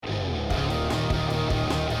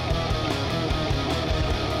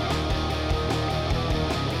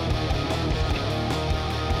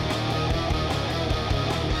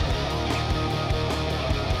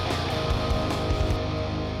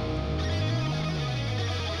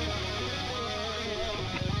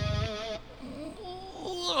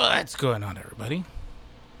What's going on, everybody?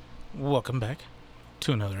 Welcome back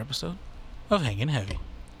to another episode of Hanging Heavy.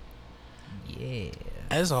 Yeah.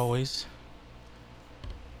 As always,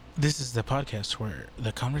 this is the podcast where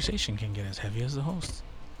the conversation can get as heavy as the host.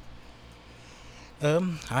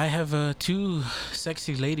 I have two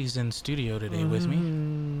sexy ladies in studio today with me.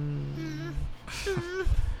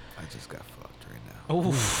 I just got fucked right now.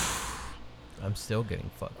 Oh, I'm still getting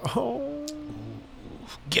fucked. Oh.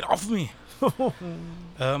 get off of me!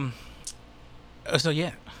 So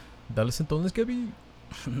yeah, Dale entonces, Gaby.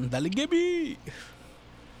 dale, Gabby.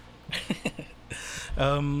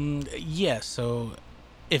 Yeah. So,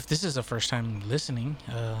 if this is the first time listening,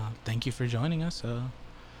 thank you for joining us.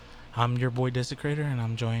 I'm your boy Desecrator, and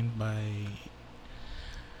I'm joined by.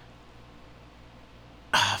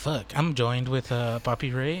 I'm joined with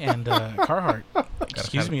Papi Ray and Carhartt.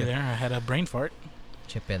 Excuse me there. I had a brain fart.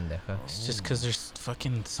 Che pendeja. It's just because there's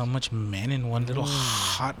fucking so much men in one little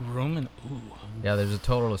hot room, and Yeah, there's a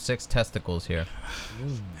total of 6 testicles here.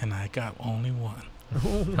 and I got only one.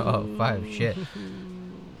 Oh, 5. Shit.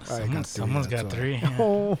 Someone's got three.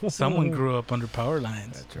 Yeah. Someone grew up under power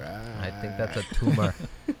lines. That's right. I think that's a tumor.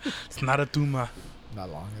 It's not a tumor. Not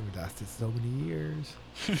long. It lasted so many years.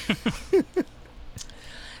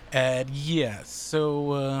 Yeah,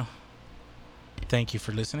 so thank you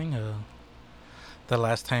for listening. The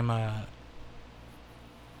last time I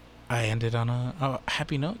ended on a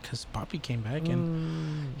happy note because Poppy came back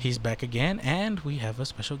and he's back again, and we have a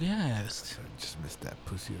special guest. I just missed that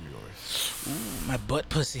pussy of yours. Ooh, my butt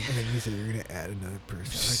pussy. And then you said you're gonna add another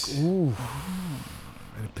person. Like, ooh,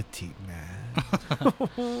 and a petite man.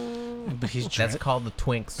 But he's That's called the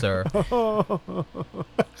twink, sir. It's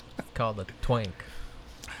called a twink.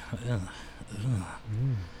 Ugh.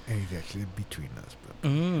 And he's actually between us, but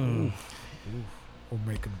Mm. we'll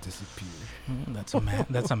make him disappear. That's a man.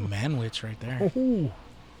 That's a man witch right there. I'm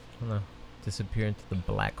gonna disappear into the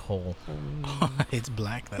black hole. It's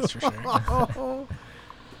black, that's for sure.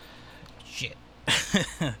 Shit.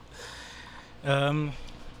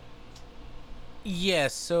 Yeah,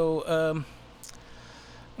 so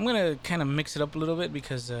I'm gonna kind of mix it up a little bit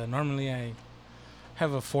because normally I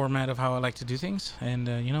have a format of how I like to do things, and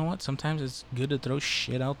you know what? Sometimes it's good to throw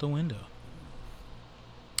shit out the window.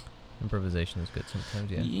 Improvisation is good sometimes,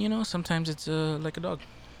 yeah. You know, sometimes it's like a dog.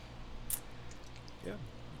 Yeah,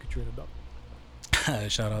 you could train a dog.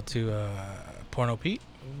 Shout out to Porno Pete.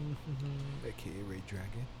 AKA Ray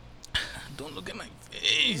Dragon. Don't look at my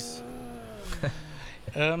face.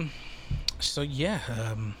 So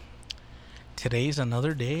yeah, today's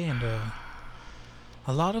another day, and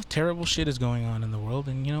a lot of terrible shit is going on in the world,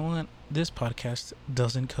 and you know what? This podcast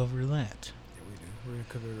doesn't cover that. Yeah, we do. We're gonna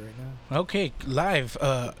cover it right now. Okay, live,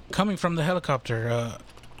 coming from the helicopter,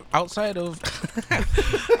 outside of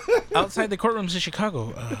outside the courtrooms of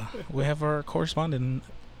Chicago, we have our correspondent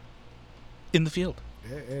in the field.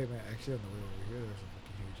 Hey man, actually on the way over here, there's a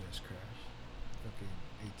fucking huge ass crash. Fucking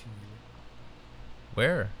 18-wheeler.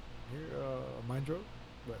 Where? Here, Mine Road,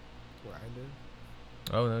 but where I live,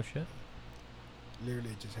 Oh, no shit. literally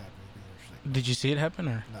it just happened. There's like, Did you see it happen,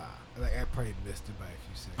 or? nah, like I probably missed it by a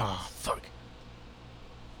few seconds. Oh fuck!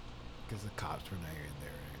 Because the cops were not in there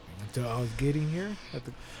or anything until I was getting here at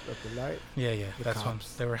the light. Yeah, The that's when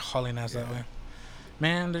cops. they were hauling ass that Yeah. way.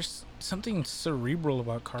 Man, there's something cerebral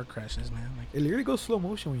about car crashes, man. Like, It literally goes slow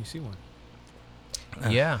motion when you see one.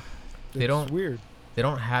 Yeah. They It's don't- weird. They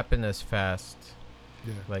don't happen as fast.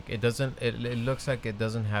 Yeah. Like, it doesn't... It looks like it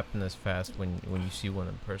doesn't happen as fast when you see one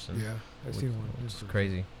in person. Yeah, I've Which- seen one. Which is It's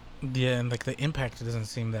crazy. yeah, and like the impact doesn't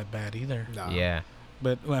seem that bad either. Nah. Yeah.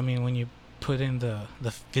 But I mean, when you put in the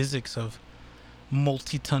physics of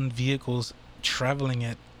multi-ton vehicles traveling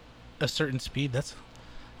at a certain speed, that's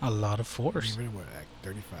a lot of force. Even what, like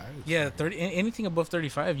 35? It's Yeah, like- 30. Anything above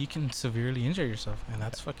 35, you can severely injure yourself, and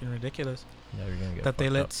that's fucking ridiculous. Yeah, you're gonna get That they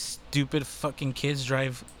fucked let up. stupid fucking kids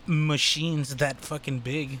drive machines that fucking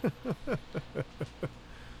big.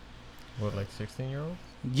 What, like 16-year-olds?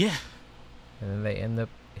 Yeah. And then they end up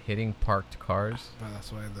hitting parked cars. But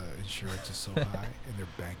that's why the insurance is so high, and they're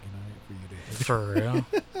banking on it for you to hit. For real.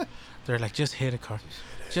 They're like, just hit a car.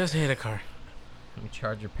 Just hit a car. You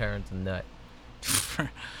charge your parents a nut.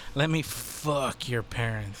 Let me fuck your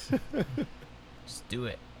parents. Just do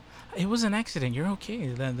it. It was an accident. You're okay.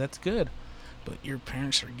 That's good. But your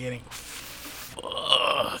parents are getting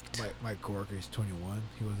fucked. My coworker is 21.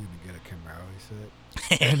 He wasn't gonna get a Camaro. He said,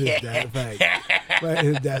 and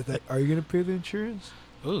his dad's like, "Are you gonna pay the insurance?"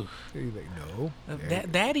 Ooh. He's like, "No,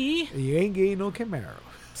 Daddy. you ain't getting no Camaro."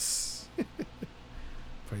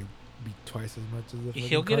 Probably be twice as much as the.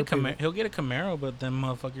 He'll get a car Camaro. He'll get a Camaro, but them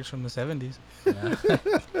motherfuckers from the 70s,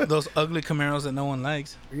 Yeah. those ugly Camaros that no one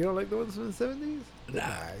likes. You don't like the ones from the 70s? They're Nah.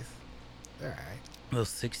 nice. They're alright. Those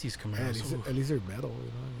 60s At Camaros. least, Ooh. at least they're metal.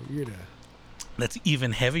 You know, you're gonna. That's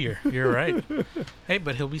even heavier. You're right. Hey,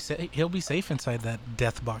 but he'll be safe inside that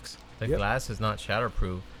death box. The Yep. glass is not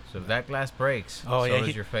shatterproof, so if that glass breaks, Oh, so yeah,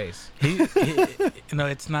 does your face. No,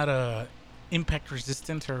 it's not impact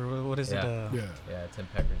resistant or what is it? Yeah. Yeah. Yeah, it's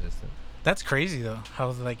impact resistant. That's crazy though.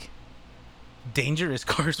 How like dangerous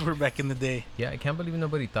cars were back in the day. Yeah, I can't believe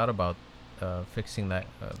nobody thought about fixing that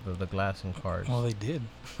the glass in cars. Well, they did.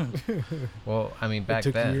 Well, I mean, back it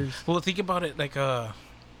took then. years. Well, think about it. Like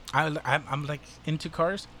I'm like into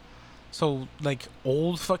cars, so like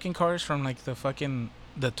old fucking cars from like the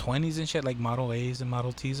 20s and shit, like Model A's and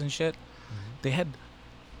Model T's and shit. They had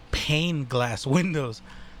pane glass windows.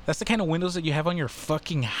 That's the kind of windows that you have on your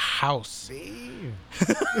fucking house. Damn.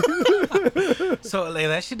 So like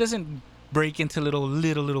that shit doesn't break into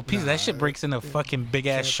little pieces. Nah, That shit breaks into fucking big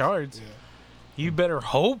ass shards. Yeah. You better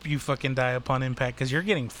hope you fucking die upon impact, because you're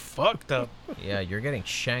getting fucked up. Yeah, you're getting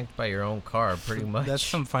shanked by your own car, pretty much. That's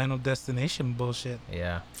some Final Destination bullshit.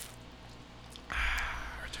 Yeah.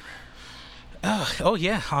 Oh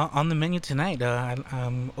yeah, on the menu tonight,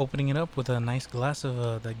 I'm opening it up with a nice glass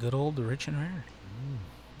of that good old Rich and Rare.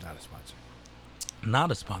 Not a sponsor.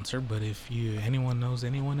 Not a sponsor, but if anyone knows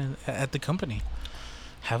anyone at the company,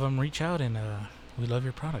 have them reach out, and we love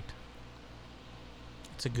your product.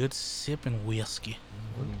 It's a good sipping whiskey.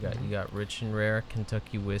 What do you got? You got Rich and Rare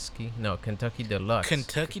Kentucky whiskey. No, Kentucky Deluxe.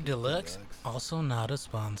 Kentucky Deluxe, also not a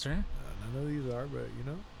sponsor. None of these are, but you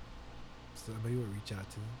know, somebody will reach out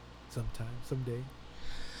to them sometime, someday.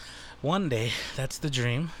 One day, that's the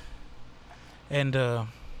dream. And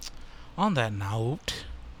on that note,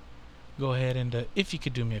 go ahead and if you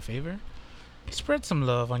could do me a favor, spread some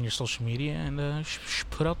love on your social media and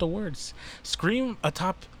put out the words. Scream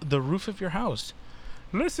atop the roof of your house.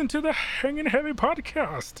 Listen to the Hanging Heavy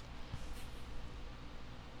podcast.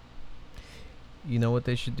 You know what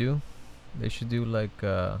they should do? They should do like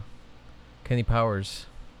Kenny Powers.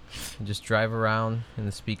 And just drive around in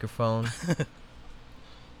the speakerphone.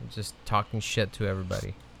 Just talking shit to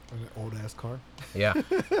everybody. An old ass car. Yeah.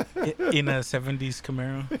 In a 70s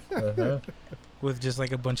Camaro Uh-huh. with just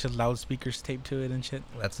like a bunch of loudspeakers taped to it and shit.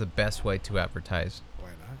 That's the best way to advertise. Why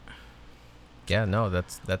not? Yeah, no,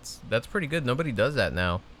 that's pretty good. Nobody does that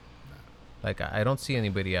now. Like, I don't see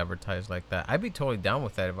anybody advertise like that. I'd be totally down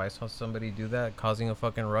with that if I saw somebody do that, causing a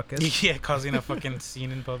fucking ruckus. Yeah, causing a fucking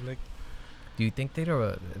scene in public. Do you think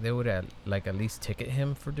they would like at least ticket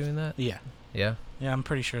him for doing that? Yeah. Yeah. Yeah, I'm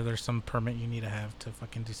pretty sure there's some permit you need to have to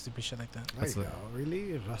fucking do stupid shit like that. There That's you the- go.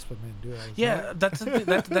 Really? Raspa men do it all the Yeah, time?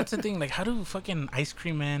 that's the thing. Like, how do fucking Ice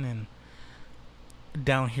Cream Man and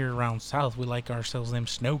down here around south, we like ourselves them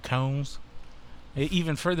snow cones.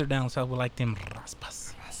 Even further down south, we like them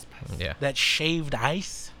raspas. Yeah. That shaved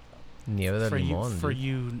ice Nieve de for limón, dude.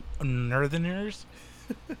 you northerners.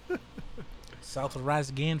 South will rise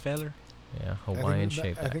again, feller. Yeah, I think Hawaiian that-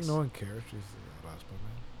 shaped I think axe. no one cares. If he's a Raspa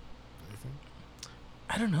man. Do you think?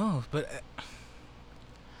 I don't know, but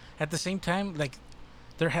at the same time, like,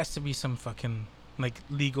 there has to be some fucking like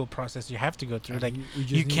legal process you have to go through. I Like, mean, just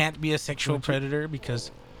you need- can't be a sexual don't you- predator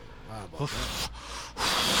because Wow, about that.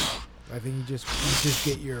 I think you just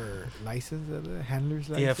get your license, the handler's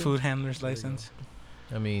license. yeah, food handler's There you go. license.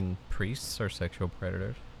 I mean, priests are sexual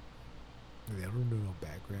predators. They don't do no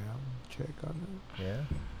background check on them. Yeah.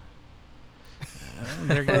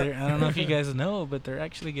 I don't know if you guys know, but they're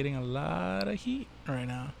actually getting a lot of heat right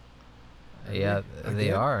now. Yeah, they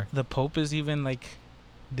Again? are. The Pope is even like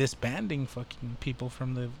disbanding fucking people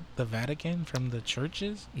from the Vatican, from the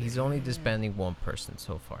churches. He's only disbanding one person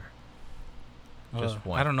so far. Just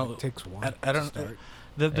one. I don't know. It takes one. I don't- to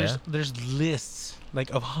start. There's lists like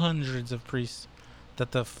of hundreds of priests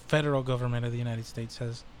that the federal government of the United States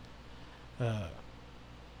has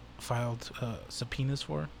filed subpoenas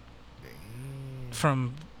for Damn.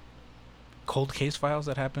 from cold case files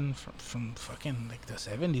that happened from fucking like the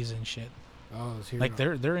 70s and shit. I was hearing Like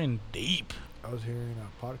they're in deep. I was hearing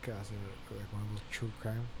a podcast, like one of those true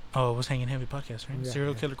crime. Oh, it was Hanging Heavy podcast, right? Yeah,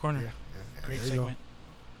 Serial yeah, Killer Corner. Yeah, Great there you go.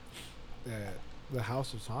 segment. The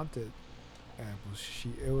house was haunted, and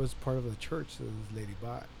it was part of the church that this lady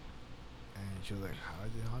bought, and she was like, "How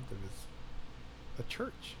is it haunted? It's a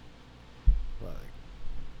church." Well,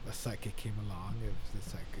 like, a psychic came along. If the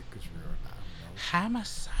psychic is real or not, I don't know. I'm a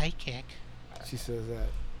psychic. She says that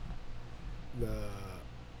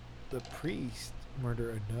the priest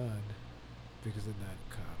murdered a nun because the nun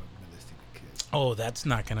caught him molesting a kid. Oh, that's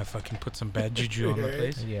not gonna fucking put some bad juju on the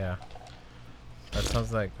place. Yeah. That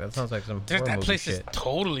sounds like some Dude, horror that movie place shit. is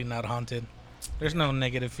totally not haunted. There's no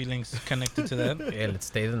negative feelings connected to that. Yeah, let's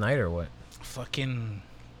stay the night or what? Fucking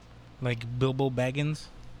like Bilbo Baggins,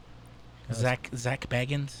 That's- Zach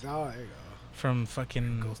Baggins Oh, there you go. from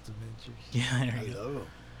fucking Ghost Adventures. yeah. There I you go. love him.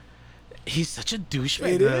 He's such a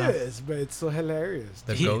douchebag. It is, but it's so hilarious.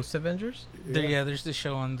 The He- Ghost Avengers? Yeah, there's this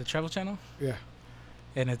show on the Travel Channel, Yeah.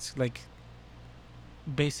 and it's like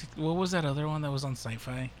basic. What was that other one that was on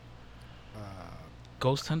Sci-Fi?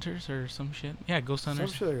 Ghost Hunters or some shit. Yeah, Ghost Some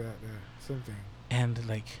Hunters. shit like that. Yeah. Something. And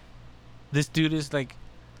like, this dude is like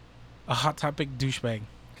a Hot Topic douchebag.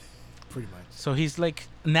 Pretty much. So he's like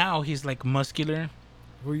now he's like muscular.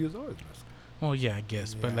 Who you always must. Well, yeah, I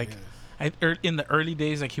guess. But Yeah, like yes. in the early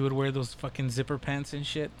days, like he would wear those fucking zipper pants and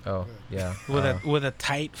shit Oh, yeah. with a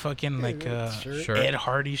tight fucking like Shirt. Ed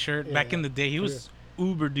Hardy shirt. Back Yeah. in the day, he was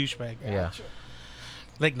uber douchebag. Yeah.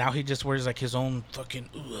 Like now he just wears like his own fucking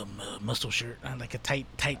muscle shirt and like a tight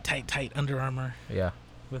Under Armour Yeah.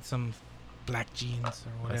 with some black jeans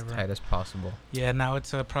or As whatever. tight as possible. Yeah, now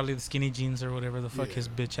it's probably the skinny jeans or whatever the fuck his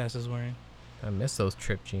Yeah. bitch ass is wearing. I miss those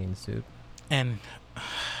trip jeans, dude. And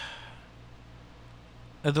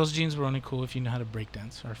those jeans were only cool if you knew how to break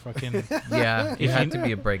dance or fucking Yeah, you If had you- to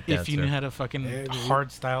be a break if you knew dancer. how to fucking Yeah, maybe-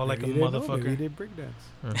 hard style like a Maybe he didn't know, maybe he motherfucker. did breakdance.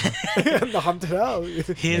 Mhm. The haunted house.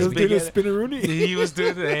 He was big doing a ass- spinneroonie. He was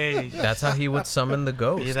doing hey. That's how he would summon the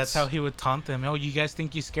ghosts. Yeah, that's how he would taunt them. Oh, you guys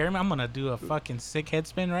think you scare me? I'm gonna do a fucking sick head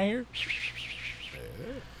spin right here.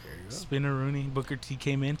 Spinneroonie. Booker T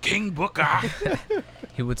came in. King Booker.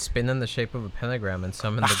 He would spin in the shape of a pentagram and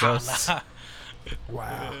summon the ghosts.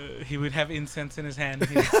 Wow. He would have incense in his hand.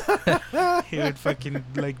 He would fucking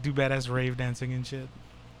like do badass rave dancing and shit.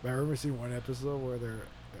 I remember seeing one episode where they're,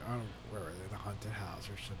 I don't know, where they're in a haunted house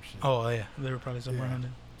or some shit. Oh yeah, they were probably somewhere Yeah. around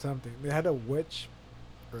it. Something. They had a witch,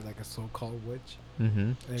 or like a so-called witch. Mm-hmm.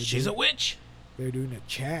 and they were She's a doing- witch. They were doing a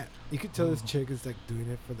chant. You could tell this Ooh. chick is like doing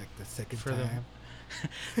it for like the second For the- time.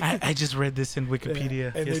 I just read this in Wikipedia.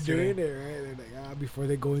 Yeah, and yesterday. they're doing it right. They're like before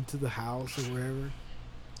they go into the house or wherever.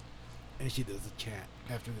 And she does a chant.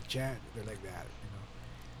 After the chant, they're like that,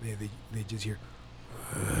 you know. They just hear.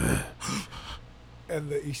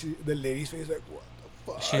 And you see the lady's face like, what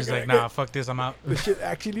the fuck? She's like, nah, fuck this, I'm out. The shit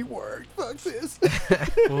actually worked. Fuck this.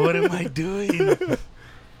 What am I doing?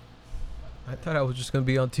 I thought I was just gonna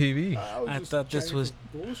be on TV. was I just thought this trying was-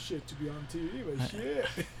 for bullshit to be on TV, but shit.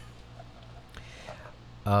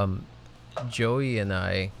 Joey and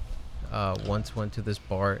I once went to this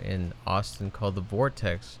bar in Austin called the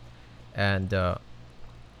Vortex, and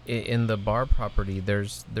in the bar property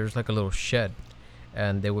there's like a little shed,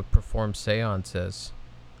 and they would perform seances.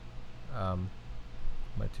 Am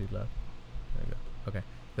I too loud? There you go. Okay,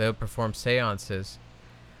 they would perform seances,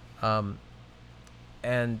 and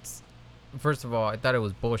first of all, I thought it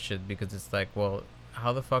was bullshit because it's like, well,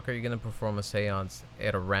 how the fuck are you gonna perform a seance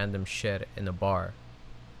at a random shed in a bar?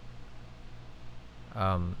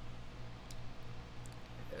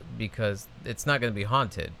 Because it's not going to be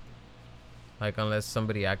haunted, like unless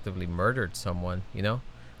somebody actively murdered someone, you know.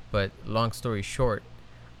 But long story short,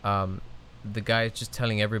 the guy is just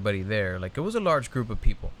telling everybody there, like it was a large group of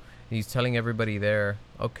people, and he's telling everybody there,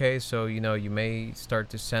 okay, so you know, you may start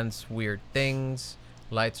to sense weird things,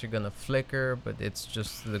 lights are gonna flicker, but it's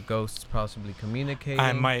just the ghosts possibly communicating.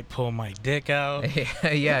 I might pull my dick out.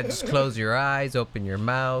 Yeah, just close your eyes, open your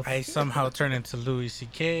mouth. I somehow turn into Louis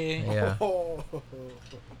C.K. Yeah. Oh.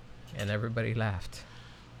 And everybody laughed.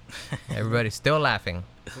 Everybody's still laughing.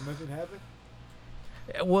 So nothing happened?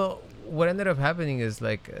 Well, what ended up happening is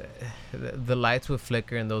like the lights would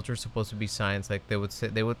flicker, and those were supposed to be signs. Like they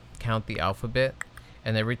would count the alphabet,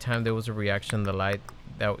 and every time there was a reaction, the light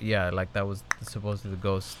that was supposed to be the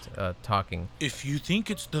ghost talking. If you think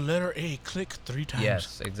it's the letter A, click 3 times.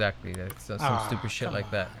 Yes, exactly. That's some stupid shit come like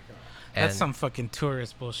that. That's And- some fucking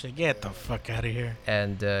tourist bullshit. Get the fuck out of here.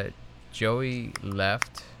 And Joey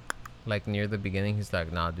left, like near the beginning. He's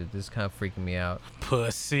like, "Nah, dude, this is kind of freaking me out."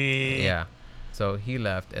 Pussy. Yeah. So he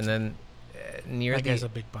left, and then near That the guy's a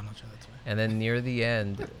big panocha, that's why. and then near the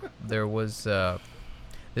end, there was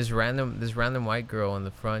this random white girl in the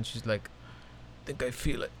front. She's like, "I think I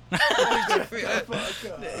feel it."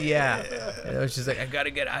 Yeah. And I was just like, "I gotta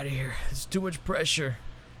get out of here. It's too much pressure."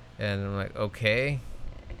 And I'm like, "Okay."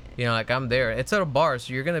 You know, like I'm there. It's at a bar,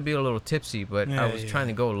 so you're gonna be a little tipsy, but I was trying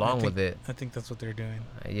to go along with it. I think that's what they're doing.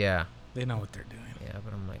 Yeah. They know what they're doing. Yeah,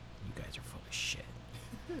 but I'm like, you guys are full of shit.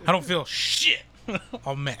 I don't feel shit.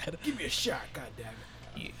 I'm mad. Give me a shot,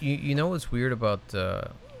 goddammit. You know what's weird about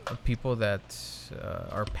people that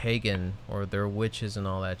are pagan or they're witches and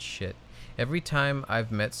all that shit? Every time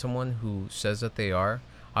I've met someone who says that they are,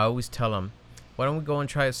 I always tell them, why don't we go and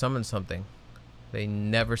try to summon something? They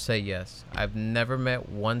never say yes. I've never met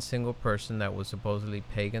one single person that was supposedly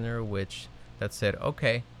pagan or a witch that said,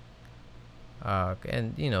 okay.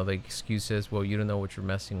 And, you know, the excuse is, well, you don't know what you're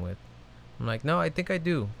messing with. I'm like, no, I think I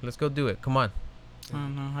do. Let's go do it. Come on. I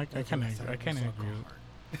don't know. I That's kind the last of time agree. we saw Carhartt.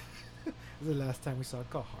 This is the last time we saw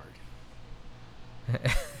Carhartt.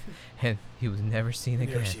 And he was never seen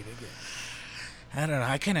Never again. seen it again. I don't know.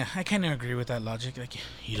 I kind of agree with that logic. Like,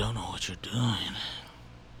 you don't know what you're doing.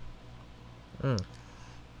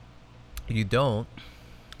 You don't,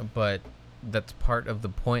 but that's part of the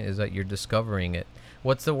point, is that you're discovering it.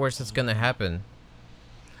 What's the worst that's going to happen?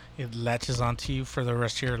 It latches onto you for the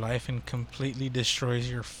rest of your life and completely destroys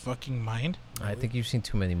your fucking mind. I think you've seen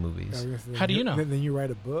too many movies. How do you know? Then you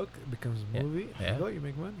write a book, it becomes a Yeah. movie, Yeah. and you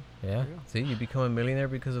make money. Yeah. There you go. See, you become a millionaire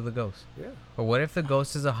because of the ghost. Yeah. Or what if the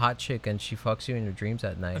ghost is a hot chick and she fucks you in your dreams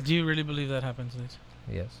at night? Do you really believe that happens, Liz?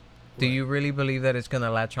 Yes. Do What? you really believe that it's going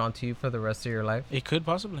to latch onto you for the rest of your life? It could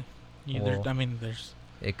possibly. Well, There's.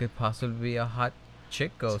 It could possibly be a hot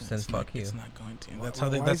chick ghost and it's fuck not, you. It's not going to. Why- That's how.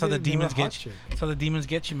 why That's is how it the never demons hot get you. chick? That's how the demons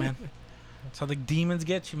get you, man. That's how the demons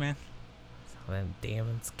get you, man. So them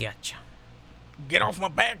demons get you. Get off my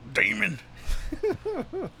back, demon!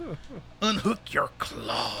 Unhook your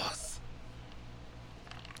claws.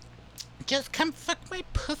 Just come fuck my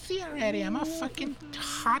pussy already. I'm a fucking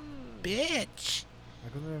hot bitch. How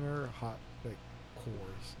come they're never hot, like,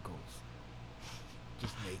 cores ghosts?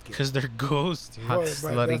 Just naked. Because they're ghosts, dude. Hot Well, but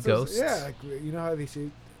slutty that's ghosts. Yeah, like, you know how they say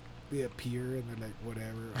they appear and they're like,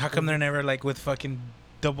 whatever. How come they're never like with fucking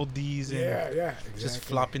double D's and Yeah, exactly. just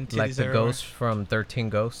flopping titties Like the everywhere? ghost from 13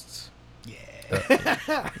 Ghosts. Yeah.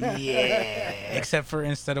 Yeah. Except for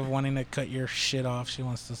instead of wanting to cut your shit off, she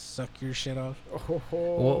wants to suck your shit off.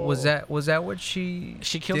 What was that? Was that what she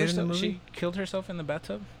She killed did in the herself. movie? She killed herself in the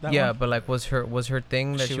bathtub. That Yeah, one? but like, was her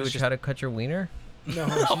thing that She she was would just- try to cut your wiener? No,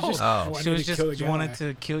 she just Oh. wanted She was to kill a just guy. wanted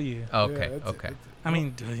to kill you. Oh, okay, Yeah, that's it, okay. that's it. I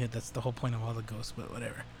mean, dude, yeah, that's the whole point of all the ghosts, but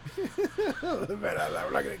whatever. Man, I'm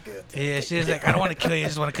not gonna kill it. Yeah, she's like, I don't want to kill you. I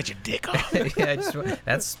just want to cut your dick off. Yeah,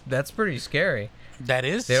 that's pretty scary. That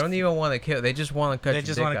is. They don't even want to kill. They just want to cut. They your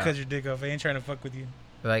just dick want to off. cut your dick off. They ain't trying to fuck with you.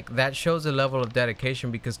 Like that shows a level of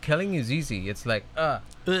dedication, because killing is easy. It's like, you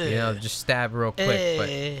know, just stab real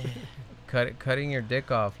quick. But cutting your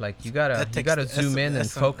dick off, like you gotta zoom in and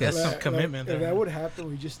focus. That's some commitment If there. that would happen,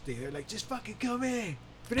 we just stay there, like, just fucking kill me.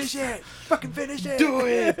 Finish it. Fucking finish it. Do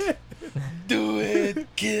it. Do it.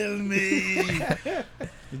 Kill me.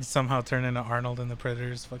 You'd somehow turn into Arnold in the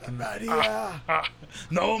Predators. Fucking. Maria.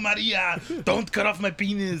 No, Maria. Don't cut off my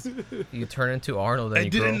penis. You turn into Arnold and I you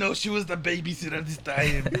didn't grow, know she was the babysitter this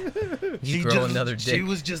time. you grow another dick. She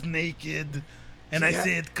was just naked. And She I had-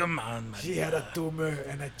 said, come on, She Maria. had a tumor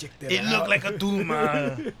and I checked it It out. looked like a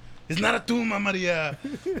tumor. It's not a tumor, Maria.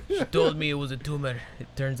 She told me it was a tumor. It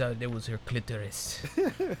turns out it was her clitoris.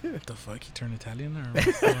 What the fuck? You turned Italian or?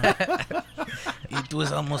 It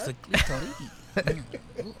was almost a clitoris.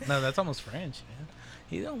 No, that's almost French, man.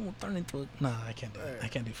 He almost turned into a. No, I can't do it. I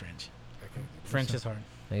can't do French. Okay. French is hard.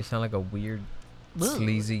 Now you sound like a weird,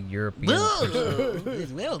 sleazy European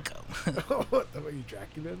person. Welcome. What the fuck, you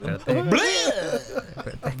Dracula? now?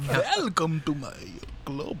 Welcome to my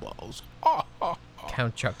clubhouse.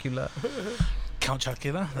 Count Chocula. Count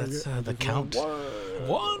Chocula? That's I the just count. want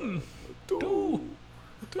One,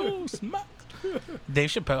 two, smack. Dave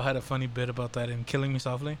Chappelle had a funny bit about that in Killing Me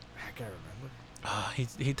Softly. I can't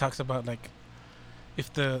remember. He talks about like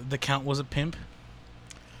if the count was a pimp,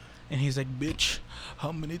 and he's like, bitch,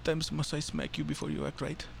 how many times must I smack you before you act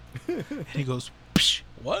right? And he goes, psh,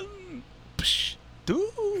 one, psh,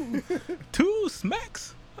 two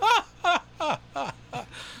smacks.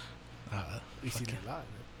 You've seen it a lot. Right?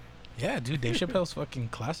 Yeah, dude, Dave Chappelle's fucking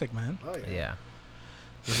classic, man. Oh, yeah. Yeah.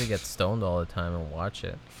 Usually get stoned all the time and watch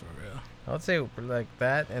it. For real. I would say like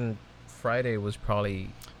that, and Friday was probably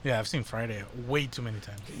Yeah, I've seen Friday way too many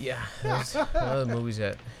times. there's one of the movies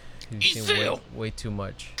that you've seen way, Ezekiel! way too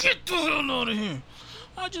much. Get the hell out of here.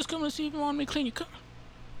 I just come to see if you want me to clean your car.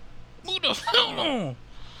 Move the hell on.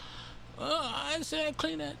 I said I'd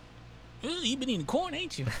clean that. You been eating corn,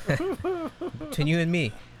 ain't you? Between you and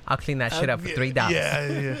me, I'll clean that shit up for $3.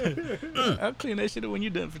 Yeah. I'll clean that shit up when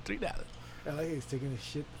you're done for $3. I like he's taking his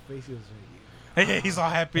shit. The face is Hey, he's all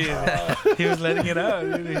happy. He was letting it out.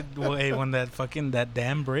 Well, hey, when that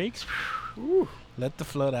dam breaks, let the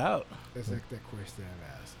flood out. That's like that question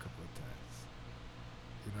I've asked a couple of times.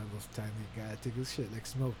 You know, those times the guy took his shit like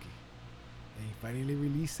Smokey, and he finally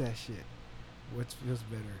released that shit. What feels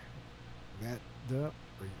better, that dump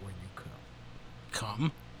or when you come?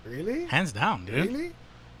 Come. Really? Hands down, dude. Really?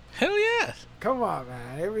 Hell yeah. Come on,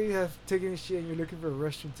 man. Everybody has taken shit and you're looking for a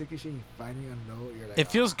restroom ticket shit and you finally unload. You're like, It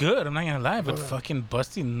feels good. I'm not gonna lie, but Hold on. fucking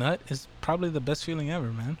busting nut is probably the best feeling ever,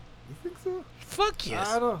 man. You think so? Fuck yes.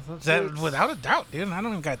 I don't know. That without a doubt, dude. I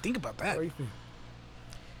don't even gotta think about that. What do you think?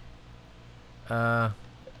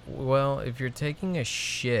 Well, if you're taking a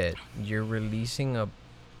shit, you're releasing a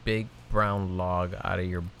big brown log out of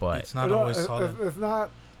your butt. It's not No, always solid. It's not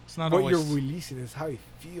It's not what always. you're releasing. It's how you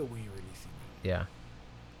feel when you're releasing it. Yeah.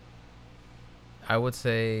 I would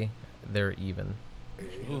say they're even.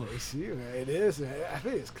 Ooh. You see, man. It is, man. I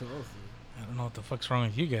think it's close. Dude. I don't know what the fuck's wrong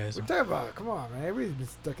with you guys. We're talking about, come on, man. Everybody's been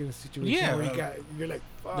stuck in a situation Yeah, where bro. you're like,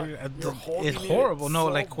 fuck. Dude, You're holding it's horrible. it No,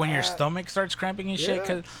 so like when your bad. stomach starts cramping and shit,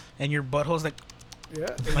 Yeah. and your butthole's like, Yeah.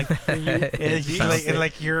 like, And It you, sounds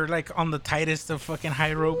like you're like on the tightest of fucking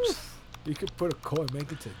high ropes. you could put a coil and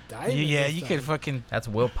make it to diamond. Yeah, this you time. could fucking. That's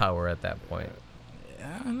willpower at that point.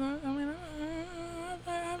 I mean,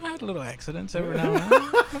 I've had little accidents every now and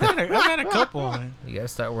then. I've had a couple. Man. You gotta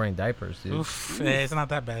start wearing diapers, dude. Oof, it's not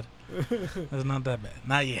that bad. It's not that bad.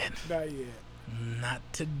 Not yet. Not yet. Not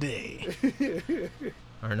today.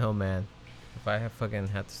 I don't know, man. If I fucking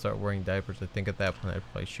had to start wearing diapers, I think at that point I'd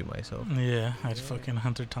probably shoot myself. Yeah, I'd fucking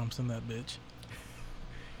Hunter Thompson that bitch.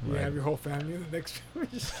 You Right. have your whole family in the next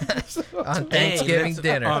On Thanksgiving that's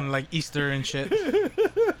dinner. on like Easter and shit.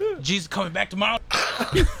 Jesus coming back tomorrow.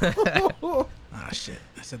 Ah shit!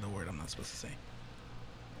 I said the word I'm not supposed to say.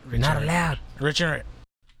 You're not allowed. Richard.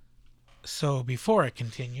 So before I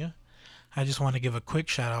continue, I just want to give a quick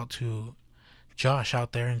shout out to Josh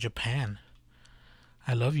out there in Japan.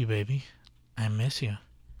 I love you, baby. I miss you,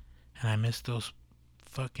 and I miss those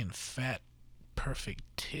fucking fat, perfect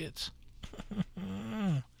tits.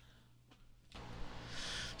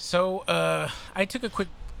 So, I took a quick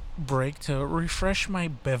break to refresh my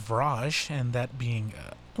beverage, and that being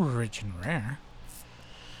rich and rare.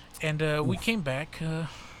 And we came back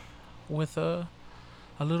with a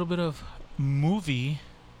little bit of movie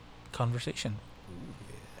conversation.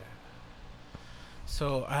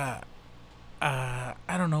 So, I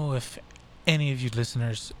don't know if any of you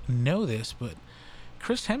listeners know this, but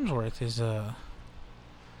Chris Hemsworth is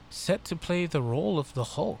set to play the role of the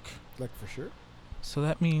Hulk. Like, for sure. So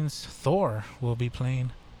that means Thor will be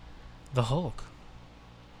playing the Hulk.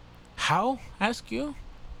 How, ask you?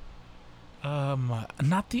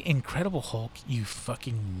 Not the Incredible Hulk, you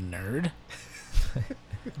fucking nerd.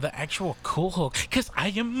 The actual cool Hulk. 'Cause I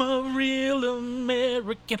am a real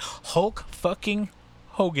American Hulk fucking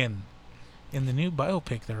Hogan. In the new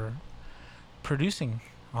biopic they're producing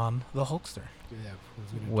on the Hulkster. Yeah.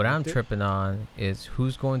 who's gonna What I'm direct it? tripping on is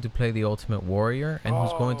who's going to play the Ultimate Warrior and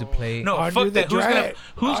who's going to play. No, Andre fuck the that. Giant.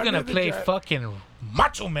 Who's gonna Andre the play Giant. fucking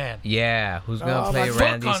Macho Man? Yeah, who's gonna Oh, play my-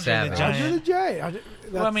 Randy Fuck Andre the Savage? Giant. Andre the Giant.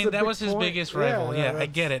 Well, I That's mean, the that big was his point. biggest rival. Yeah, I that's-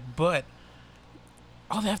 get it. But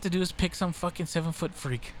all they have to do is pick some fucking 7-foot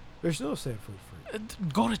freak. There's no 7-foot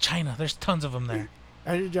freak. Go to China. There's tons of them there.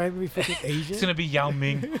 Andre the Giant will be fucking Asian. It's gonna be Yao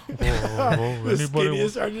Ming. The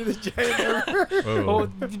skinniest Andre the Giant ever. Oh,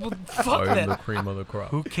 well, fuck I'm the that. cream of the crop.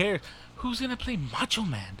 Who cares? Who's gonna play Macho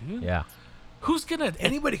Man, dude? Yeah. Who's gonna?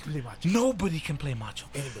 Anybody can play Macho. Nobody can play Macho.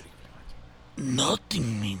 Anybody can play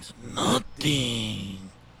Nothing means nothing.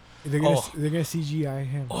 Macho. They're gonna CGI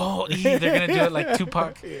him. Oh, they're gonna do it like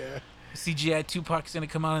Tupac. Yeah. CGI Tupac's gonna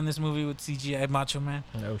come out in this movie with CGI Macho Man.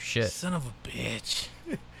 No shit. Son of a bitch.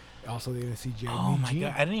 Also, they're gonna CGI. Oh Mean my Gene.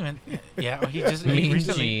 god, I didn't even. Yeah, he just Mean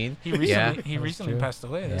recently. Gene. He recently. Yeah, he that's recently true. passed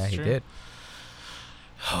away. That's Yeah, he true. did.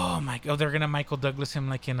 Oh my god, they're gonna Michael Douglas him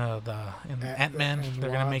like in Ant-Man. and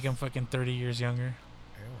They're gonna make Wasp. him fucking 30 years younger.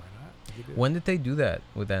 Yeah, why not? They did it. When did they do that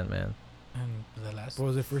with Ant-Man? And the last, What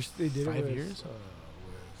was the first they did? 5 it was, years?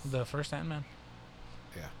 with- the first Ant-Man.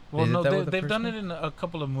 Yeah. Well, They did no, that with the they've first done one? it in a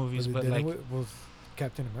couple of movies, was it but done like, was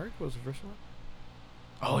Captain America was the first one?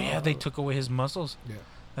 oh yeah, they took away his muscles. Yeah.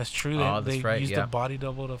 That's true. They, Oh, that's they right, used yeah. a body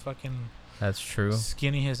double to fucking That's true.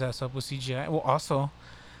 skinny his ass up with CGI. Well, also,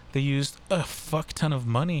 they used a fuck ton of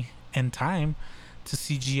money and time to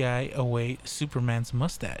CGI away Superman's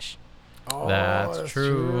mustache. Oh, That's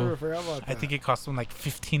true. I forgot about that. I think it cost them like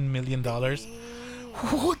 $15 million.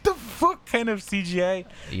 What the fuck kind of CGI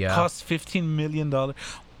Yeah. costs $15 million?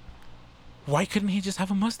 Why couldn't he just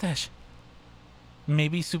have a mustache?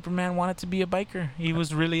 Maybe Superman wanted to be a biker. He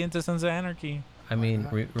was really into Sons of Anarchy. I mean,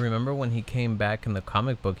 not? remember when he came back in the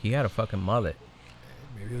comic book? He had a fucking mullet.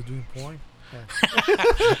 Maybe he was doing porn.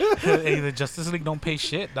 Hey, the Justice League don't pay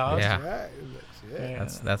shit, dog. Yeah. Right. Yeah.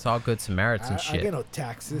 That's all good Samaritan I shit. get no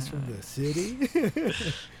taxes from the city.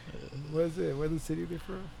 What is it? What the city they're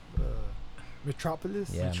from? Metropolis?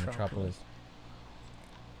 Yeah, Metropolis. Metropolis.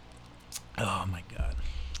 Oh my god.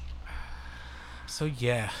 So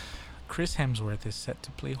yeah, Chris Hemsworth is set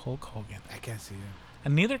to play Hulk Hogan, I can't see him.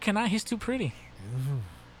 and neither can I. He's too pretty.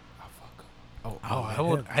 I'll fuck him. Oh, I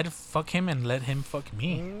would. I'd fuck him and let him fuck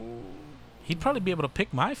me. He'd probably be able to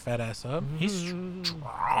pick my fat ass up. He's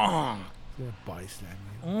strong. He's gonna body slam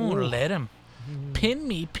me. Ooh, let him pin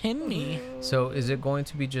me, pin me. So is it going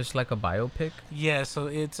to be just like a biopic? Yeah, so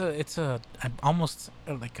it's I'm almost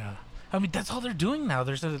like a. I mean, that's all they're doing now.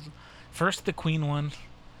 There's first the Queen one.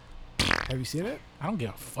 Have you seen it? I don't give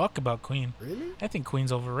a fuck about Queen. Really? I think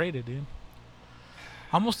Queen's overrated, dude.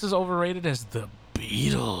 Almost as overrated as the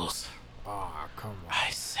Beatles. Oh, come on.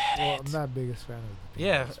 I said Well, it. I'm not the biggest fan of the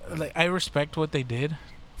Yeah, Beatles, but like I respect what they did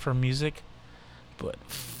for music, but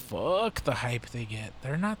fuck the hype they get.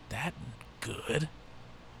 They're not that good.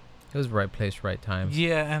 It was right place, right time.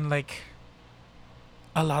 Yeah, and like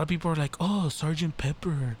a lot of people are like, "Oh, Sergeant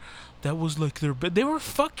Pepper, that was like their," but they were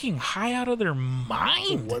fucking high out of their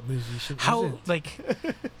mind. what musician How isn't? like?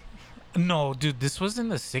 No, dude, this was in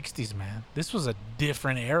the '60s, man. This was a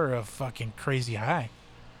different era of fucking crazy high.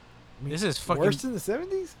 I mean, This is fucking worse than the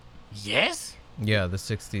 70s? yes. Yeah, the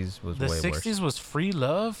 60s was The way '60s worse. was free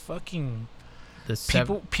love. Fucking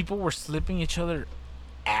The people were slipping each other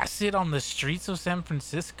acid on the streets of San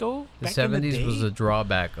Francisco. The back in 70s was day. a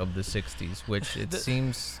drawback of the 60s, which it The-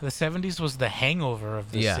 seems. The '70s was the hangover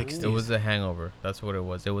of the Yeah, '60s. it was a hangover. That's what it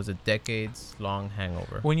was. It was a decades-long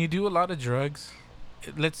hangover. When you do a lot of drugs,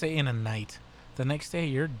 let's say in a night, the next day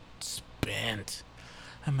you're spent.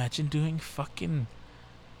 Imagine doing fucking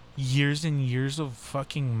years and years of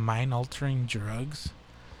fucking mind-altering drugs.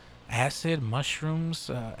 Acid, mushrooms.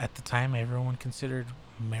 At the time, everyone considered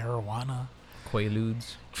marijuana.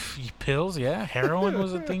 Quaaludes. Pills, yeah. Heroin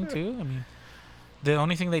was a thing too. I mean, the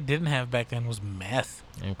only thing they didn't have back then was meth.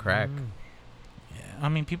 And crack. Yeah, I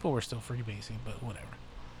mean, people were still freebasing, but whatever.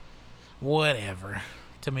 Whatever.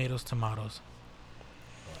 Tomatoes, tomatoes.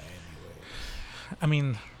 I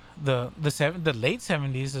mean, the late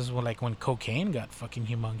 '70s is when like when cocaine got fucking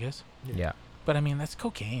humongous. Yeah. But I mean, that's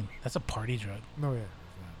cocaine. That's a party drug. No,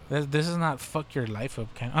 yeah. This is not fuck your life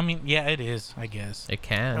up kind. I mean, yeah, it is. I guess. It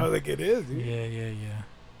can. I think it is, dude. Yeah.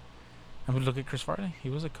 I mean, look at Chris Farley. He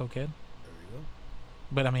was a cokehead. There we go.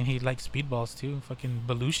 But I mean, he liked speedballs too, fucking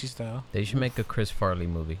Belushi style. They should make a Chris Farley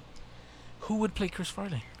movie. Who would play Chris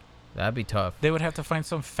Farley? That'd be tough. They would have to find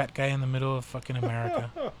some fat guy in the middle of fucking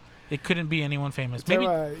America. It couldn't be anyone famous. Tell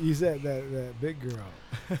Maybe you said that big girl.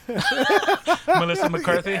 Melissa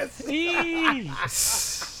McCarthy. Yes. Eee.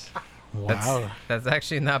 Wow. That's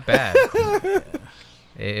actually not bad.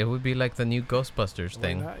 It would be like the new Ghostbusters Why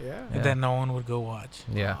thing. not? Yeah. Yeah. That no one would go watch.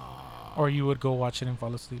 Yeah. Or you would go watch it and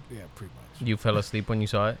fall asleep. Yeah, pretty much. You fell asleep when you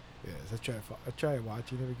saw it? Yes, I tried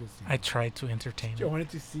watching it because I tried to entertain I it. wanted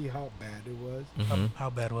to see how bad it was. Hmm. How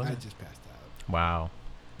bad was I it? just passed out. Wow.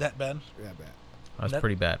 That bad? That bad. That's That-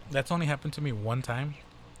 pretty bad. That's only happened to me one time.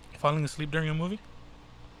 Falling asleep during a movie.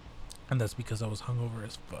 And that's because I was hungover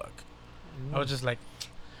as fuck. I was just like,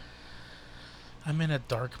 I'm in a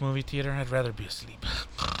dark movie theater. I'd rather be asleep.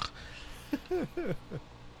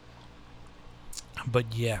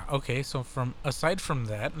 But yeah, okay. So aside from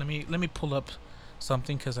that, let me pull up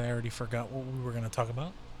something because I already forgot what we were gonna talk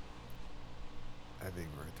about. I think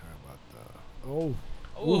we're talking about the. Oof.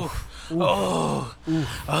 Oof. Oh,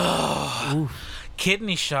 Oof. oh, Oof.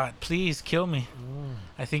 kidney shot. Please kill me. Mm.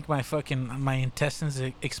 I think my intestines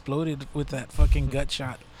exploded with that fucking gut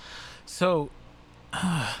shot. So,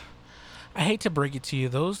 I hate to break it to you,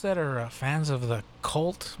 those that are fans of the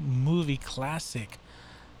cult movie classic,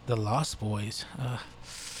 The Lost Boys,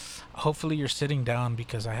 hopefully you're sitting down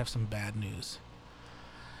because I have some bad news.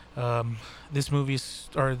 This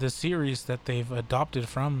this series that they've adopted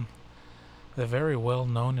from the very well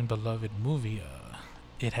known and beloved movie,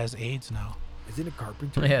 it has AIDS now. Is it a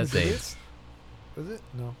Carpenter? It has who did AIDS. Was it?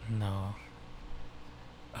 No. No.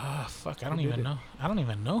 Fuck! I Who don't did even it? know. I don't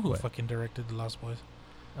even know who What? fucking directed The Lost Boys.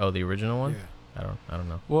 Oh, the original one? Yeah. I don't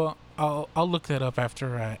know. Well, I'll look that up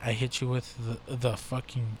after I hit you with the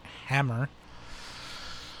fucking hammer.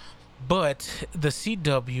 But the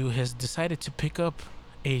CW has decided to pick up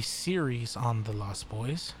a series on The Lost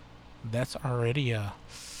Boys. That's already a.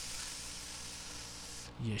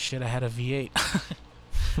 Yeah, shit, I had a V8.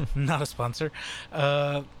 Not a sponsor.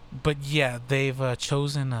 But yeah, they've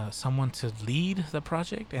chosen someone to lead the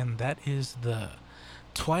project, and that is the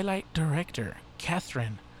Twilight director,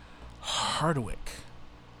 Catherine Hardwicke.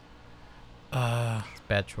 It's a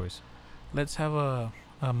bad choice. Let's have a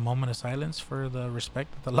moment of silence for the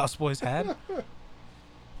respect that the Lost Boys had. All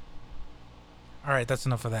right, that's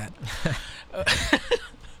enough of that.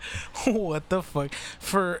 What the fuck?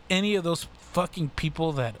 For any of those fucking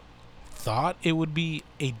people that thought it would be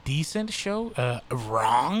a decent show.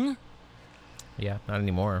 Wrong. Yeah, not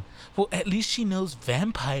anymore. Well, at least she knows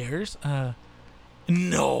vampires. No.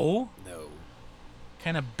 No.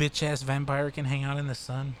 Kind of bitch ass vampire can hang out in the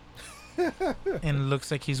sun and looks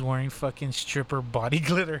like he's wearing fucking stripper body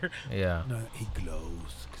glitter. Yeah. No, he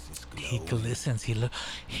glows. 'Cause he's He glowing. glistens. He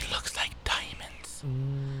looks like diamonds.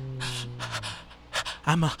 Mm.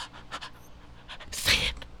 I'm a say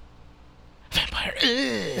it vampire.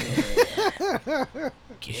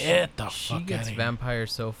 Get the She fuck gets out of vampire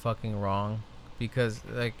so fucking wrong because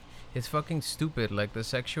like it's fucking stupid. Like the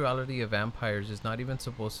sexuality of vampires is not even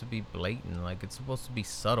supposed to be blatant. Like it's supposed to be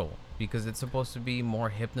subtle because it's supposed to be more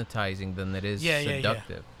hypnotizing than it is Yeah.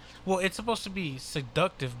 seductive. Well, it's supposed to be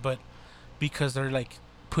seductive, but because they're like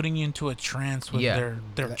putting you into a trance with Yeah.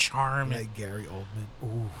 their Like- charm Like Gary Oldman.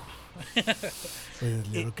 Ooh. With his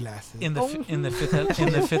little glasses. in the in the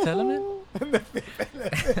fifth element.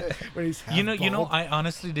 When he's You know, half-bald. I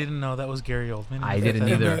honestly didn't know that was Gary Oldman. in I The didn't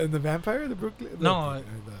Fifth either. Element. The vampire, the Brooklyn. No, the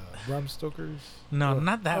Bram Stoker's. No, Oh.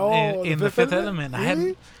 not that. Oh, in the Fifth Element, I Really?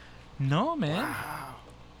 had no man. Wow.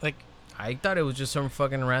 Like I thought it was just some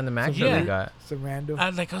fucking random actor Yeah. they got. Some random. I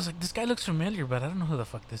was like, this guy looks familiar, but I don't know who the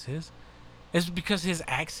fuck this is. It's because his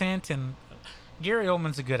accent and Gary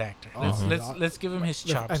Oldman's a good actor. Oh, Let's give him his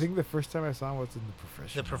chops. I think the first time I saw him was in The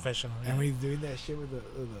Professional. The Professional. And when he's doing that shit with the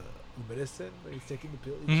medicine, when he's taking the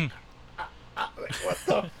pill, Mhm. like, what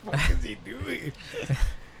the fuck is he doing?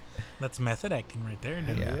 That's method acting right there,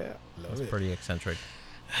 dude. Yeah. Love That's it. pretty eccentric.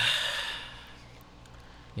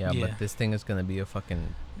 Yeah, Yeah. but this thing is gonna be a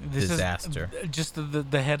fucking This disaster. is just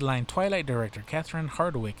the headline: Twilight director Catherine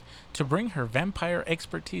Hardwicke to bring her vampire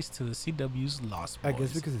expertise to the CW's Lost Boys. I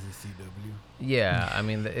guess because it's a CW. Yeah, I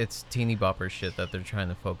mean it's teeny bopper shit that they're trying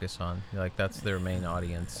to focus on. Like that's their main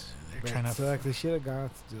audience. they're But trying to. so like they should have gone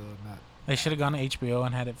to not They should have gone to HBO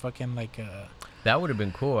and had it fucking like That would have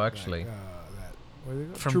been cool, actually. like, that what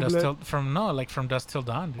is it? from True dusk Blood? till from no like from dusk till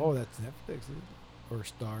dawn. Dude. Oh, that's Netflix, is it? Or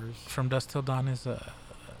Stars. From dusk till dawn is Stars.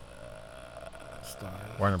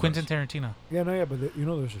 Warner Quentin Bros. Tarantino. Yeah, no, yeah, but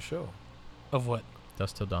there's a show. Of what?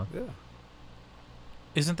 Dust Till Dawn. Yeah.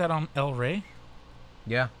 Isn't that on El Rey?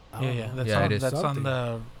 Yeah. I Yeah, don't yeah. know. That's Yeah, on. it is. That's on Something.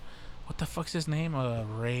 the. What the fuck's his name?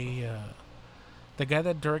 Ray. The guy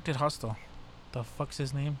that directed Hostel. The fuck's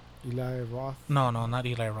his name? Eli Roth. No, not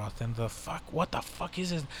Eli Roth. And the fuck. What the fuck is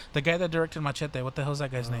his? The guy that directed Machete. What the hell's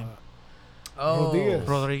that guy's name? Rodriguez.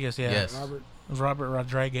 Rodriguez. Yeah. Yes. Robert.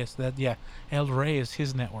 Rodriguez. That yeah. El Rey is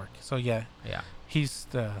his network. So yeah, Yeah. he's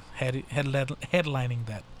the headlining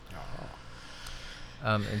that.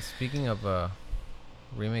 Oh. And speaking of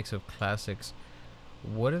remakes of classics,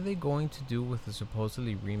 what are they going to do with the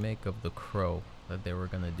supposedly remake of The Crow that they were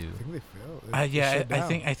gonna do? I think they failed. They Yeah, shut I down.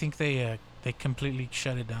 think they completely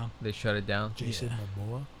shut it down. They shut it down. Jason Yeah.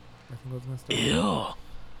 Momoa. I think was gonna start.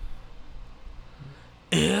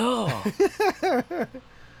 Ew.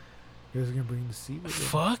 He was gonna bring the sea with him.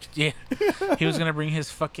 Fuck yeah. He was gonna bring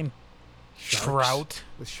his fucking Sharks. trout.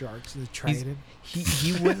 The sharks, the trident.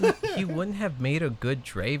 He wouldn't have made a good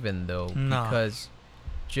Draven though, No. because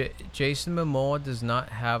Jason Momoa does not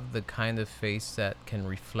have the kind of face that can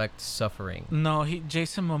reflect suffering. No,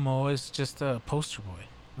 Jason Momoa is just a poster boy.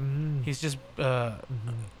 Mm-hmm. He's just Mm-hmm.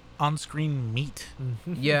 on-screen meat.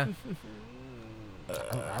 Yeah,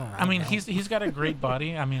 I mean, he's got a great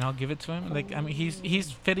body. I mean, I'll give it to him. Like, I mean,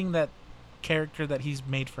 he's fitting that character that he's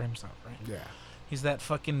made for himself, right? Yeah. He's that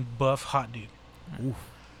fucking buff hot dude. Oof.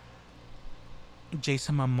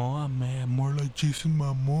 Jason Momoa, man, more like Jason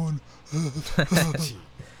Momoa.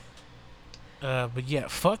 But yeah,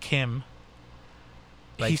 fuck him.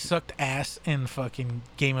 He Like- sucked ass in fucking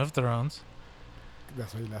Game of Thrones.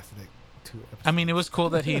 That's why he lasted like 2 episodes. I mean, it was cool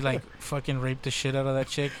that he like fucking raped the shit out of that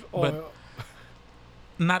chick, but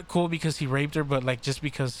not cool because he raped her, but like just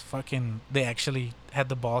because fucking they actually had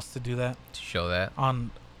the balls to do that to show that.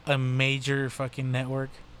 on a major fucking network.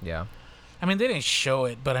 Yeah, I mean, they didn't show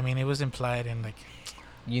it, but I mean, it was implied and like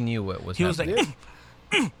you knew what was. he was happening.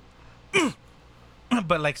 like,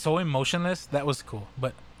 but like so emotionless. That was cool,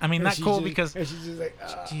 but I mean, And not she cool just- because and she's just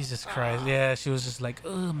like, Jesus Christ, yeah, she was just like,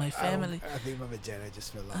 oh, my family. I think my vagina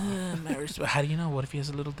just fell off. My resp-" How do you know? What if he has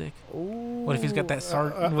a little dick? What if he's got that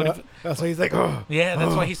what if? That's why he's like, oh. Yeah,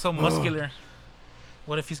 that's why he's so muscular.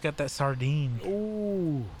 What if he's got that sardine?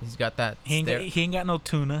 Ooh. He's got that. He ain't got no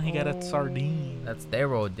tuna. He got a sardine. That's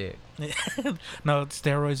steroid dick. No,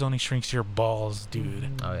 steroids only shrinks your balls, dude.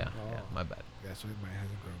 Oh yeah, my bad. That's why mine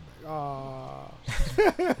hasn't grown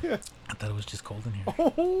back. I thought it was just cold in here.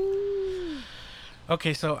 Oh.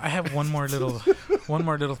 Okay, so I have one more little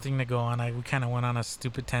thing to go on. We kind of went on a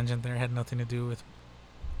stupid tangent there. Had nothing to do with.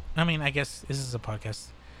 I mean, I guess this is a podcast.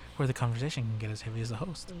 where the conversation can get as heavy as the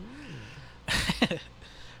host. Mm.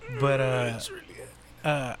 But It's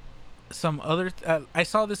really some other I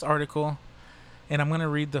saw this article, and I'm gonna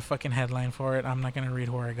read the fucking headline for it. I'm not gonna read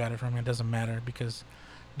where I got it from. It doesn't matter, because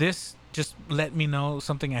this just let me know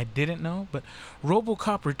something I didn't know. But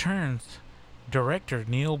RoboCop returns. Director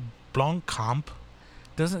Neil Blomkamp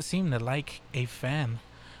doesn't seem to like a fan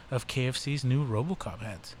of KFC's new RoboCop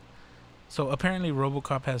hats. So apparently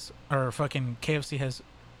RoboCop has, or fucking KFC has,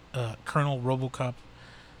 Colonel RoboCop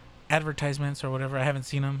advertisements or whatever. I haven't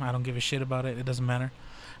seen them. I don't give a shit about it. It doesn't matter.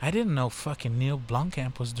 I didn't know fucking Neil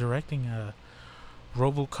Blomkamp was directing a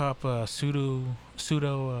RoboCop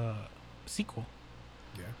pseudo sequel.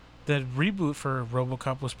 Yeah. The reboot for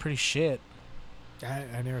RoboCop was pretty shit.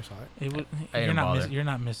 I never saw it. It was, I you're didn't not bother. you're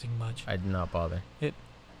not missing much. I did not bother. I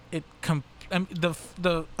mean,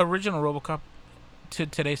 the original RoboCop to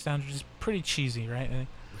today's standards is pretty cheesy, right?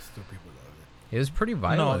 But still, people love It was pretty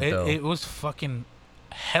violent, no, though. it was fucking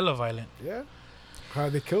hella violent. it. Yeah. How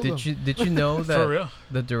they killed him. Did you know For that real.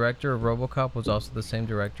 the director of RoboCop was also the same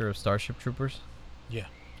director of Starship Troopers? Yeah.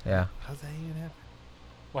 Yeah. How's that even happen?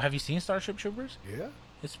 Well, have you seen Starship Troopers? Yeah.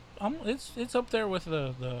 It's up there with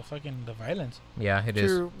the fucking the violence. Yeah, it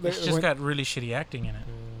is. True. It's just got really shitty acting in it.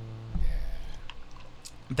 Yeah.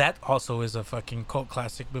 That also is a fucking cult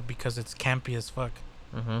classic, but because it's campy as fuck.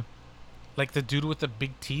 Mm-hmm. Like the dude with the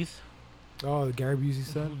big teeth. Oh, the Gary Busey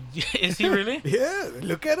son. Is he really? Yeah.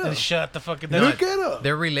 Look at him. Shut the fucking Look at him.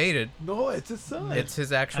 They're related. No, it's his son. It's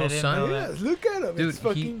his I actual didn't son. know that. Yeah, look at him. Dude, it's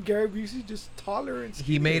fucking Gary Busey, just taller and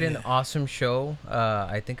He made an skinny. awesome show.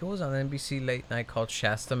 I think it was on NBC late night called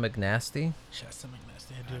Shasta McNasty. Shasta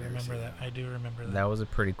McNasty. I I do never remember seen that. that. I do remember that. That was a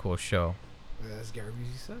pretty cool show. Yeah, that's Gary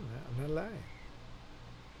Busey's son, man. I'm not lying.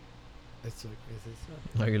 It's his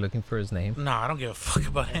son. Are you looking for his name? No, I don't give a fuck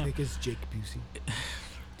about I him. think it's Jake Busey.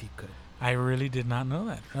 Deep cut. I really did not know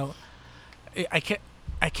that. No, I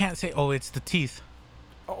can't say. Oh, it's the teeth.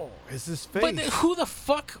 Oh, it's his face. But who the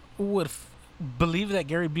fuck would believe that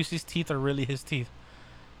Gary Busey's teeth are really his teeth?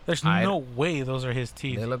 There's I- no way those are his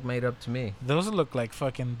teeth. They look made up to me. Those look like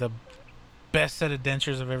fucking the best set of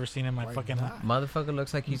dentures I've ever seen in my Why fucking life. not? Motherfucker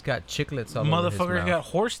looks like he's got chiclets all over his Motherfucker mouth. got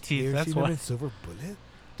horse You teeth. ever That's seen him why. in Silver Bullet?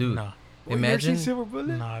 Dude, No, Well, you ever seen imagine. Silver Bullet?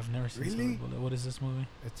 no, I've never seen Really? Silver Bullet. What is this movie?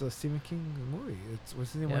 It's a Stephen King movie. It's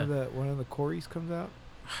what's his name? Yeah. One of the Corys comes out.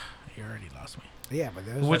 You already lost me. Yeah, but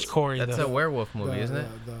there's Which Corey? That's The a werewolf movie, isn't it?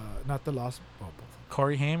 The not the Lost. Oh, both.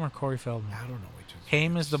 Corey Haim or Corey Feldman? I don't know which is.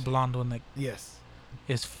 Haim is the which. blonde one that Yes.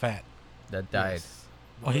 is fat. That died. Yes.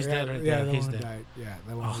 Oh, he's yeah, dead right yeah, there. the He's one who dead. died. Yeah,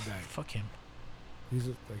 that one Oh, who died. fuck him. He's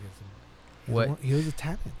a, What- he was a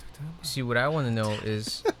talent. See, what I want to know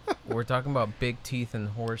is, we're talking about big teeth and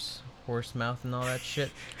horse mouth and all that shit.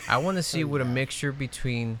 I want to see what a yeah. mixture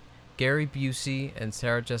between Gary Busey and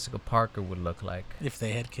Sarah Jessica Parker would look like. If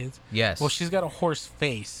they had kids. Yes. Well, she's got a horse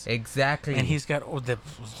face, exactly. and he's got the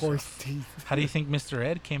Horse teeth. How do you think Mr.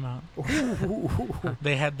 Ed came out?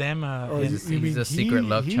 They had them. Oh, He's- you he's mean a secret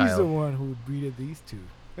love he's child. the one who breeded these two.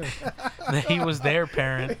 He was their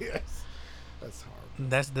parent. Yes. That's hard.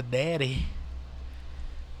 That's the daddy.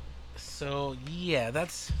 So yeah,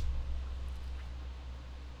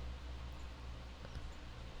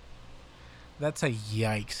 that's a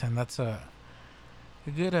yikes, and that's a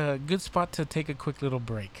good spot to take a quick little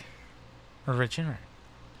break. Rich and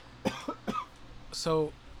Ray.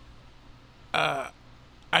 So,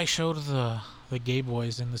 I showed the gay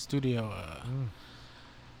boys in the studio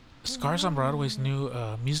Scars on Broadway's new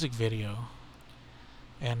music video.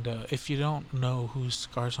 And if you don't know who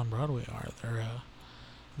Scars on Broadway are, they're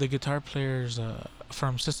the guitar players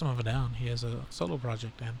from System of a Down. He has a solo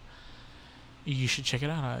project, and you should check it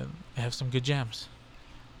out. I have some good jams.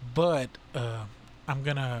 But I'm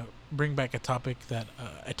going to bring back a topic that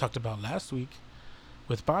I talked about last week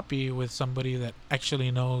with Poppy, with somebody that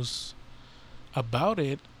actually knows about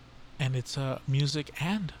it, and it's music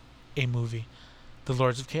and a movie. The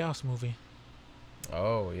Lords of Chaos movie.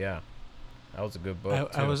 Oh yeah, that was a good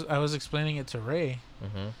book. I was explaining it to Ray,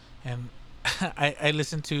 Mm-hmm. and I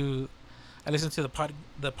listened to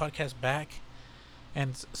the podcast back,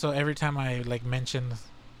 and so every time I like mentioned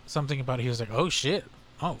something about it, he was like, "Oh shit!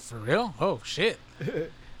 Oh, for real? Oh shit!"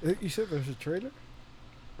 You said there's a trailer?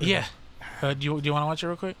 Yeah. Do you want to watch it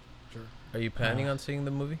real quick? Sure. Are you planning on seeing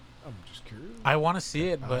the movie? I'm just curious. I want to see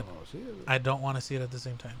it, but don't wanna see it. I don't want to see it at the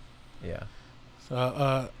same time. Yeah.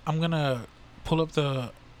 So I'm gonna pull up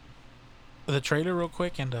the trailer real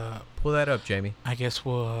quick, and Pull that up, Jamie. I guess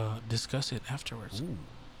we'll discuss it afterwards. Ooh.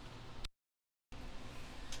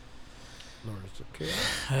 Lords of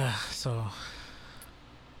Chaos. So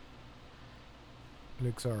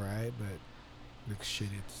Looks alright, but looks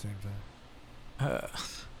shitty at the same time.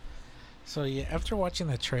 So yeah, after watching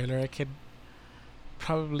the trailer, I could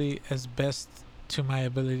probably, as best to my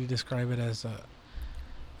ability, describe it as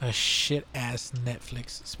a shit ass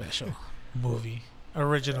Netflix special movie,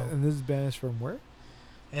 original. And this band is from where?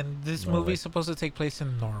 And this Norway. movie is supposed to take place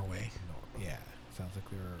in Norway. No. Yeah. Sounds like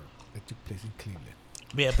it took place in Cleveland.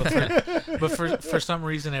 Yeah, but for some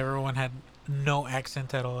reason everyone had no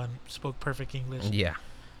accent at all and spoke perfect English. Yeah.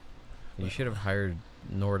 You should have hired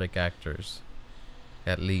Nordic actors,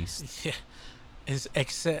 at least. Yeah, is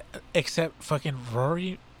except fucking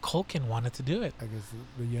Rory Culkin wanted to do it. I guess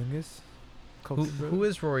the youngest. Who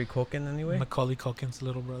is Rory Culkin anyway? Macaulay Culkin's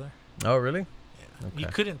little brother. Oh, really? Yeah. Okay. You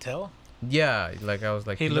couldn't tell. Yeah, like I was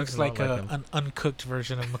like, He looks lot like, him. an uncooked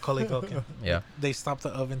version of Macaulay Culkin. Yeah. They stopped the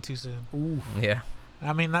oven too soon. Ooh. Yeah.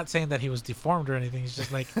 I mean, not saying that he was deformed or anything. It's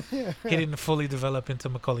just like he didn't fully develop into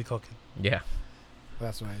Macaulay Culkin. Yeah.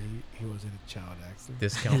 That's why he wasn't a child actor. He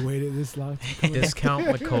Discount. waited this long to come out. Discount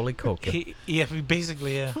Macaulay Culkin.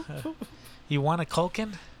 Basically, you want a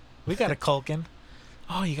Culkin? We got a Culkin.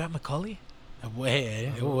 Oh, you got Macaulay? Wait,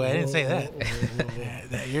 I didn't say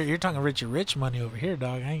that. You're talking Richie Rich money over here,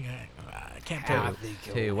 dog. I can't pull.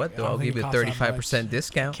 Tell you what, though, I I'll don't give think you it costs that 35% much.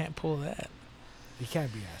 discount. Can't pull that, You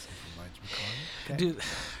can't be asking for much, Macaulay. Can't- dude.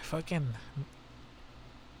 Fucking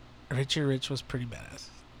Richie Rich was pretty badass.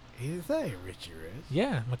 He's not Richie Rich.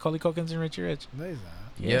 Yeah, Macaulay Culkin's in Richie Rich. No, he's not.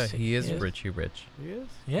 Yeah, Yes, he is he is. Richie Rich. He is?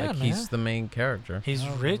 Yeah, like man. he's the main character. He's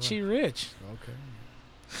Oh, Richie Rich.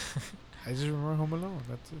 Okay. I just remember Home Alone.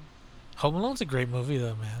 That's it. Home Alone's a great movie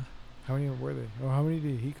though, man. How many were they? Oh, how many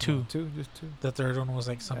did he come Two. out? Two? Just two? The third one was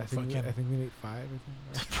like some I think, fucking. I think we made 5, I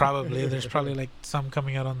think. Probably there's probably like some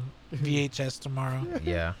coming out on VHS tomorrow.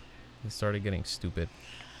 Yeah. He started getting stupid.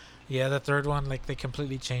 Yeah, the third one, like they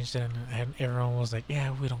completely changed it, and everyone was like,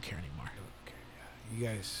 "Yeah, we don't care anymore." Okay, yeah. You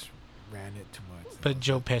guys ran it too much. But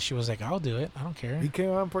Joe Pesci was like, "I'll do it. I don't care." He came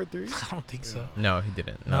out in part 3? I don't think so. No, he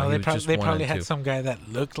didn't. No, he they, was prob- just they one probably and had two. some guy that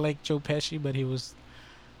looked like Joe Pesci, but he was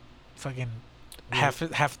fucking half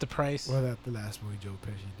the price. Well, that the last movie Joe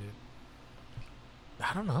Pesci did.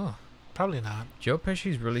 I don't know. Probably not. Joe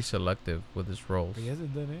Pesci's really selective with his roles. But he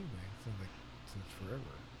hasn't done anything since forever.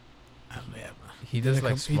 Yeah. He does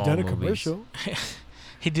like He small done a movies. commercial.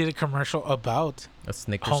 He did a commercial about. A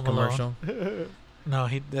Snickers Home Alone. commercial. No,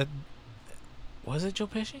 was it Joe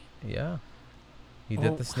Pesci? Yeah. He Oh.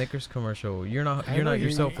 did the Snickers commercial. You're not I know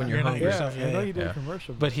yourself when you're you're not hungry. yourself. I know yeah, he did yeah. a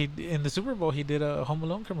commercial. But he in the Super Bowl he did a Home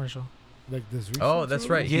Alone commercial. like this. Oh, recent that's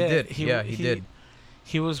Super right. Bowl? He did. He did.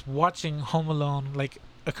 He was watching Home Alone, like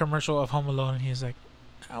a commercial of Home Alone, and he's like,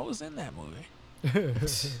 "I was in that movie,"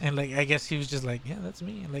 and like I guess he was just like, "Yeah, that's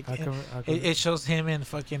me." Like How come, it shows him and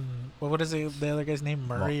fucking what is it, the other guy's name,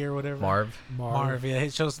 Murray or whatever. Marv. Marv. Yeah,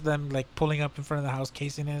 it shows them like pulling up in front of the house,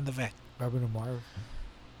 casing it in the back. Robin and Marv.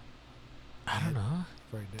 I don't know.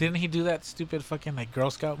 Right there. Didn't he do that stupid fucking like Girl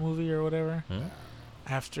Scout movie or whatever Hmm?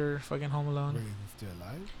 after fucking Home Wait, Alone? is he still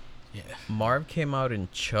alive? Yeah. Marv came out in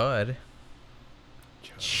Chud,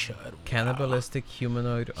 Chud. Cannibalistic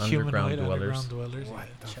Humanoid Underground Dwellers. What yeah,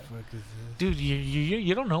 the Chud. fuck is this? Dude,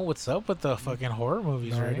 you don't know what's up with the fucking horror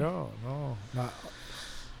movies, No, right? no. Not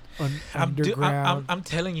I'm, underground. I'm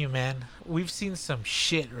telling you, man. We've seen some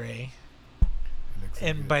shit, Ray. It looks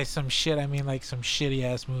And like by some shit, I mean like some shitty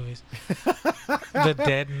ass movies. The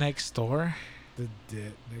Dead Next Door. the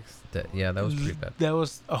dead next. Yeah, that was pretty bad. That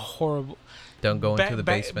was a horrible. Don't go into the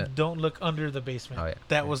Back- basement. Don't look under the basement. Oh yeah.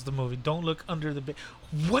 That was the movie. Don't look under the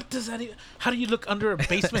What does that even... How do you look under a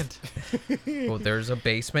basement? Well, there's a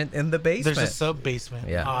basement in the basement. There's a sub-basement.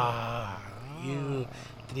 Yeah. Ah, you...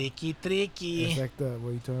 Tricky. It's like the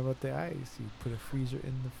what you talking about the ice. You put a freezer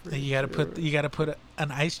in the fridge. You gotta put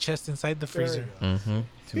an ice chest inside the There you freezer go. Mm-hmm.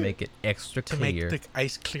 To make it extra to clear. make the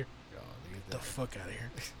ice clear. Oh, look at The that. fuck out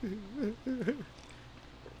of here.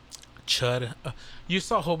 Chud. You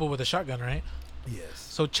saw Hobo with a Shotgun, right? Yes.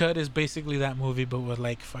 So Chud is basically that movie, but with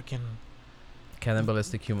like fucking...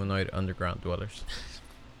 Cannibalistic Humanoid Underground Dwellers.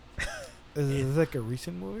 Is this like a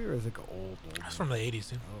recent movie or is it like an old? It's from the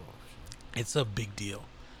 80s, dude. Oh It's a big deal.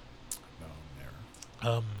 shit. No,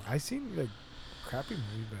 never. I seen like crappy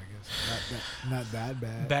movies, but I guess not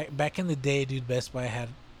that bad. Back in the day, dude, Best Buy had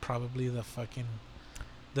probably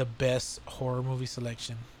the best horror movie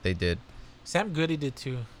selection. They did. Sam Goody did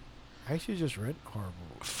too. I actually just read horrible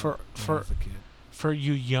For- when I was a kid. For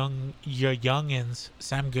you youngins,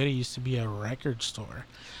 Sam Goody used to be a record store.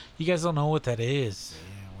 You guys don't know what that is.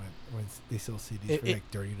 Yeah, when they sell CDs It- for it-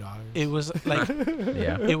 like $30. It was like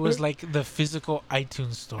Yeah. it was like the physical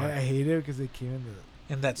iTunes store I hate it because they came in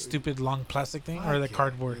the and that stupid long plastic thing or the Fuck yeah.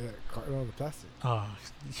 cardboard. Yeah, no, the plastic. Oh,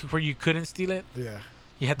 where you couldn't steal it. Yeah.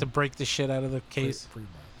 You had to break the shit out of the case. Pretty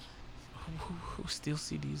much. Who steals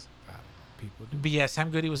CDs? I don't know. people do. But yeah, Sam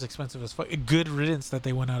Goody was expensive as fuck. Good riddance that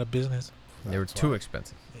they went out of business. They were That's too why.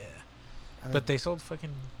 expensive. Yeah. And But they sold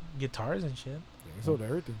fucking guitars and shit. they sold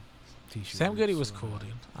everything. T-shirts. Sam Goody was and cool, all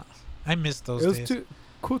dude. I missed those It was days. too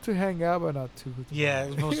cool to hang out, but not too. Cool to Yeah, buy.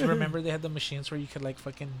 it was most remember they had the machines where you could like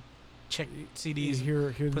fucking check You CDs, hear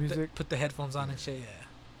the put music. the headphones on and shit. Yeah.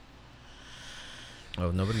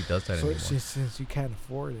 Oh, nobody does that So anymore. since you can't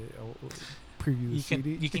afford it, preview the You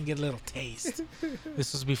CD. can get a little taste.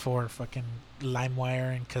 This was before fucking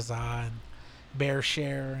LimeWire and Kazaa and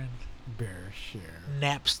BearShare and Bear share.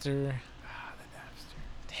 Napster. Ah, the Napster.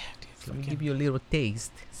 Damn, dude. Let me fucking- give you a little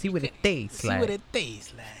taste. See what it tastes See like. what it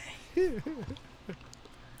tastes like.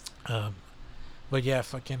 But yeah,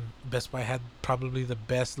 fucking Best Buy had probably the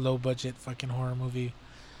best low budget fucking horror movie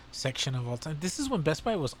section of all time. This is when Best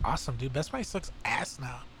Buy was awesome, dude. Best Buy sucks ass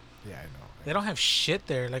now. Yeah, I know. They don't have shit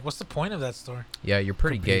there. Like, what's the point of that store? Yeah, you're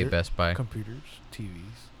pretty gay, Computer. Best Buy. Computers, TVs.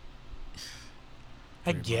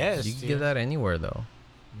 I Pretty much. guess. You can dude. get that anywhere, though.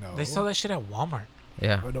 No. They sell that shit at Walmart.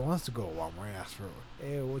 Yeah. But no one wants to go to Walmart and ask for,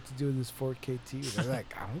 hey, what to do with this 4K TV? They're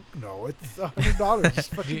like, I don't know. It's $100.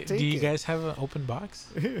 Just fucking Do, take do you it. guys have an open box?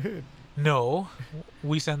 No.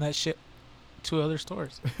 We send that shit to other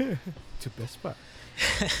stores. To Best Buy.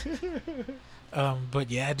 But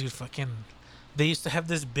yeah, dude, fucking. They used to have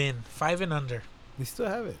this bin, 5 and under, They still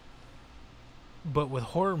have it. but with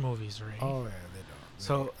horror movies, right? Oh, yeah, they don't.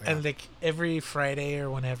 So They and have- like every Friday or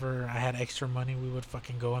whenever I had extra money, we would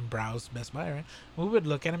fucking go and browse Best Buy, right? We would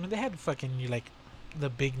look at them, and they had fucking like the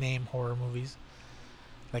big name horror movies,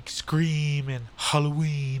 like Scream and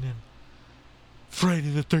Halloween and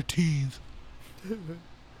Friday the 13th.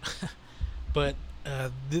 But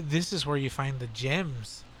this is where you find the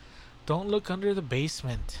gems. Don't look under the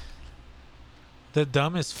basement. The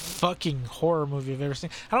dumbest fucking horror movie I've ever seen.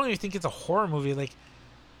 I don't even think it's a horror movie. Like,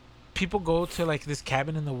 people go to like this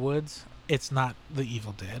cabin in the woods. It's not the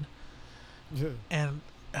Evil Dead, and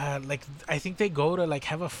like I think they go to like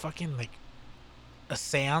have a fucking like a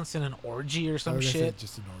seance and an orgy or I some was gonna say shit.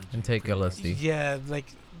 Just an orgy, And take pretty much. LSD. Yeah,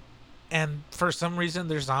 like, and for some reason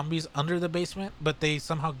there's zombies under the basement, but they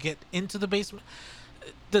somehow get into the basement.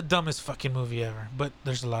 The dumbest fucking movie ever. But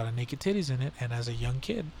there's a lot of naked titties in it, and as a young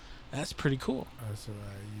kid, that's pretty cool. So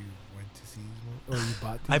you went to see these movies? Or you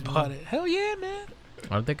bought these I bought movies? it. Hell yeah, man.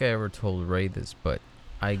 I don't think I ever told Ray this, but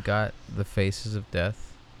I got the Faces of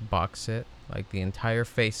Death box set, like the entire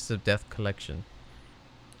Faces of Death collection,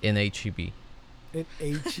 in HEB. In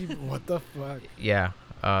HEB? What the fuck? Yeah,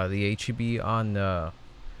 the HEB on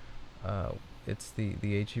it's the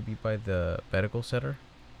HEB by the medical center.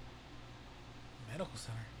 Medical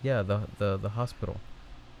center. Yeah, the hospital.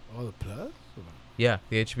 Oh, the Plus? Yeah,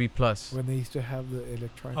 the HEB Plus. When they used to have the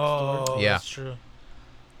electronic Oh, store? Yeah. that's true.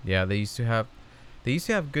 Yeah, they used to have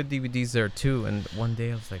good DVDs there too. And one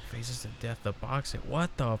day I was like, Faces of Death, the box set.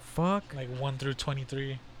 What the fuck? Like 1 through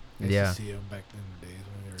 23. I used Yeah. to see them back in the days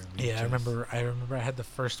when they were in Yeah, I VHS. remember I had the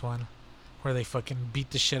first one where they fucking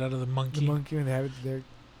beat the shit out of the monkey. The monkey when they have it there.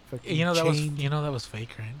 Fucking You know that chained, was fake,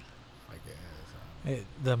 right? I guess.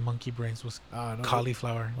 The monkey brains was I don't know.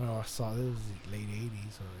 cauliflower. When I saw this, it was late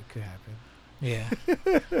 80s, so it could happen. Yeah.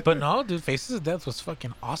 But no, dude, Faces of Death was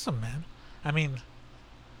fucking awesome, man. I mean,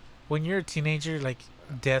 when you're a teenager, like,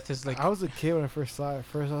 death is like, I was a kid when I first saw it.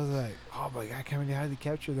 First, I was like, "Oh my god, I can't believe how did they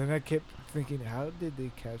capture?" Then I kept thinking, "How did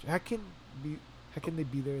they capture? How can they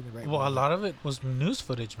be there in the right?" well, a moment? lot of it was news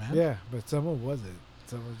footage, man. Yeah, but someone wasn't.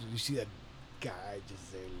 Someone you see that guy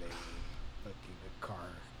just there laying, fucking a car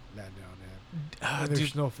landed on him. And there's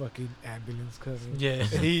Dude, no fucking ambulance coming. yeah.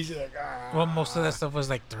 And he's like, ah. Well, most of that stuff was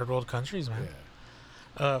like third world countries, man.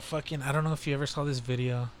 Yeah. Fucking, I don't know if you ever saw this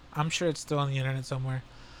video. I'm sure it's still on the internet somewhere.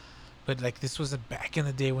 But like, this was back in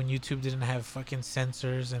the day when YouTube didn't have fucking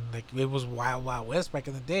censors, and like it was wild, wild west back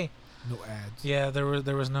in the day. No ads. Yeah, there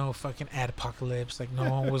was no fucking ad apocalypse. Like, no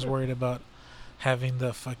one was worried about having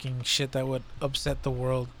the fucking shit that would upset the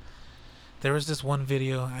world. There was this one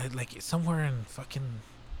video, like somewhere in fucking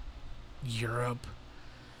Europe,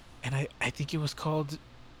 and I think it was called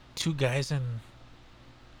Two Guys and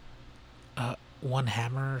One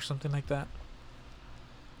Hammer or something like that.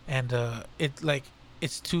 And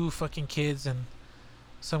it's two fucking kids and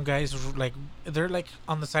some guys like they're like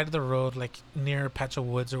on the side of the road, like near a patch of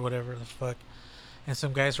woods or whatever the fuck, and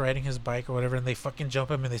some guy's riding his bike or whatever, and they fucking jump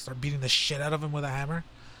him and they start beating the shit out of him with a hammer.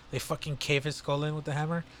 They fucking cave his skull in with the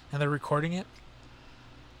hammer, and they're recording it.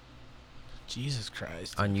 Jesus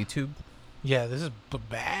Christ. On YouTube. Yeah, this is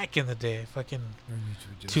back in the day, fucking On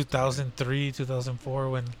YouTube, just 2003, 2004,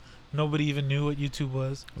 when nobody even knew what YouTube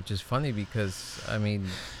was. Which is funny because, I mean,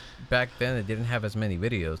 back then it didn't have as many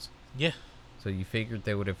videos. Yeah. So you figured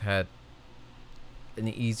they would have had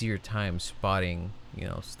an easier time spotting,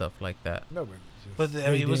 stuff like that. No, but But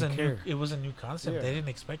they it was a didn't new. care. It was a new concept. Yeah. They didn't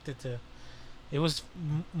expect it to. It was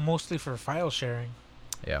mostly for file sharing.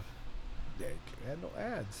 Yeah. They had no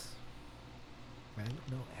ads. Man,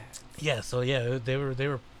 no ads. Yeah. So yeah, they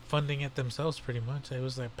were funding it themselves pretty much. It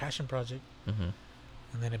was like a passion project, Mm-hmm.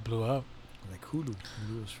 and then it blew up. Like Hulu.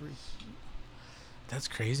 Hulu was free. That's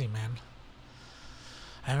crazy, man.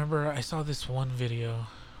 I remember I saw this one video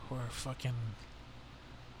where fucking,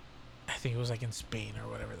 I think it was like in Spain or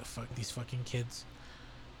whatever the fuck, these fucking kids,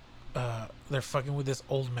 they're fucking with this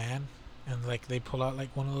old man, and like they pull out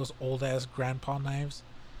like one of those old ass grandpa knives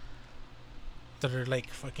that are like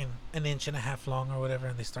fucking an inch and a half long or whatever,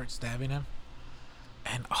 and they start stabbing him.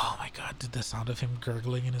 And oh my god, dude, the sound of him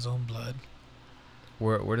gurgling in his own blood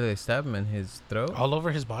Where do they stab him, in his throat? all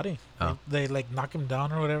over his body. Oh. They like knock him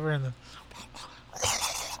down or whatever, and then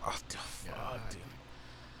oh, the fuck, dude.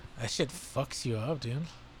 That shit fucks you up, dude.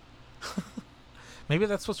 Maybe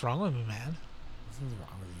that's what's wrong with me, man. Something's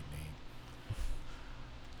wrong with you,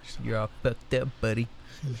 man. You're all fucked up, buddy.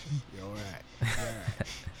 You're alright. You're alright.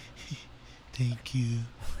 Thank you.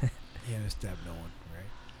 You haven't stabbed no one, right?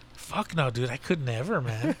 Fuck no, dude. I could never,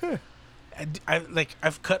 man.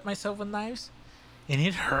 I've cut myself with knives, and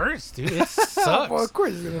it hurts, dude. It Well, sucks. of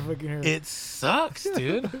course it's gonna fucking hurt. It sucks,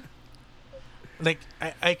 dude. Like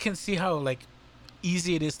I can see how like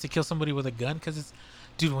easy it is to kill somebody with a gun, because it's,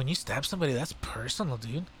 dude, when you stab somebody, that's personal,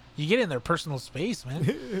 dude. You get in their personal space,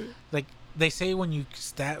 man. Like they say, when you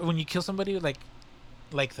kill somebody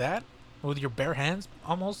like that with your bare hands,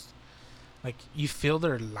 almost like you feel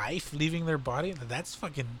their life leaving their body.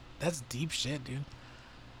 That's deep shit, dude.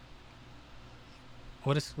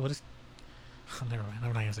 What is oh, never mind,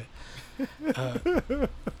 I'm not gonna say.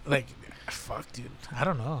 Like, fuck, dude. I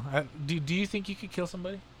don't know. Do you think you could kill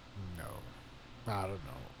somebody? No, I don't know.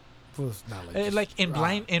 Well, it's not like Like just-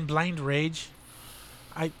 in blind rage,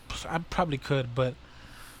 I probably could, but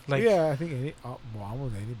like yeah, I think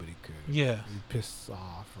almost anybody could. yeah. You pissed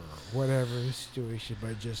off or whatever the situation,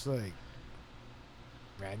 but just like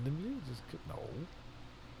randomly, just no.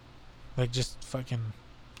 Like just fucking,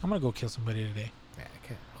 I'm gonna go kill somebody today. Man, I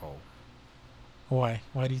can't. Oh, Why?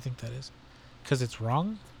 Why do you think that is? Because it's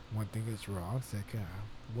wrong? one thing is wrong. Second,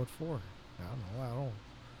 what for? I don't know. I don't.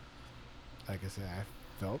 Like I said, I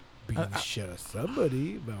felt being shit at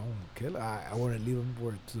somebody, but I won't kill. I want to leave him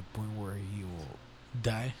to the point where he will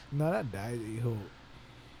Die? not die. He'll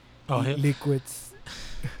Oh, eat liquids.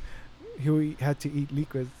 He'll have to eat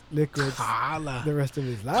liquids Holla. the rest of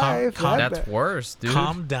his life. calm- That That's bad. worse, dude.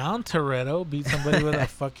 Calm down, Toretto. Beat somebody with a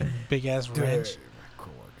fucking big ass Dude, wrench. my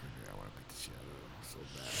coworker, I want to beat the shit out of him so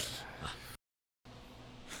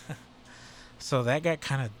bad. So that got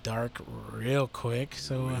kind of dark real quick.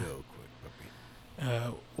 So Real quick,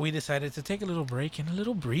 puppy. we decided to take a little break and a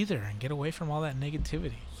little breather and get away from all that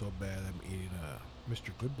negativity. So bad I'm eating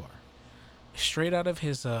Mr. Goodbar. Straight out of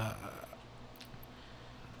his how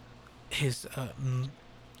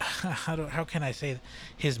can I say,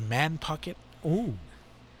 his man pocket. Ooh.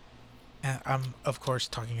 And I'm of course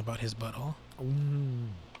talking about his butthole.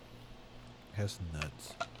 Has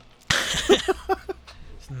nuts.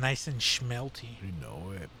 It's nice and schmelty. You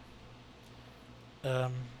know it.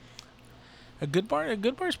 A good bar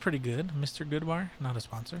is pretty good. Mr. Good Bar, not a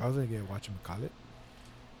sponsor. I was gonna get whatchamacallit.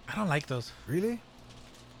 I don't like those. Really?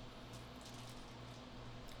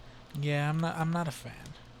 Yeah, I'm not a fan.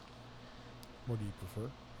 What do you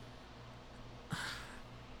prefer?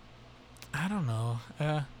 I don't know.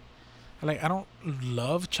 I don't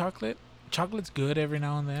love chocolate. Chocolate's good every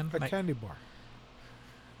now and then. A Like, candy bar.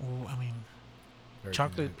 well, I mean,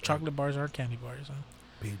 Everything chocolate bars are candy bars. Huh?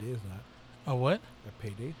 Payday is not. Oh, what? A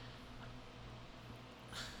payday.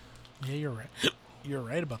 Yeah, you're right. You're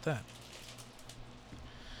right about that.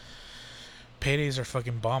 Paydays are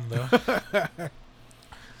fucking bomb though.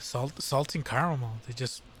 Salt and caramel. They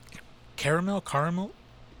just caramel.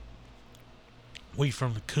 We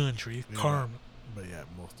from the country, Yeah. caramel. But yeah,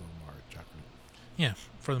 most of them are chocolate. Yeah,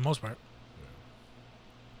 for the most part.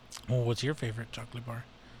 Well, what's your favorite chocolate bar?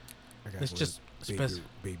 I got It's what just is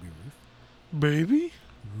Baby Ruth. Baby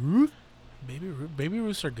Ruth? Baby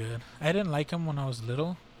Ruths are good. I didn't like them when I was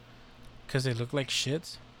little because they look like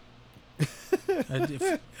shits.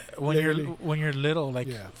 Literally. When you're little, like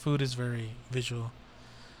Yeah. food is very visual.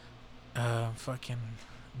 Fucking,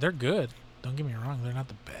 they're good. Don't get me wrong, they're not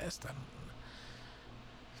the best.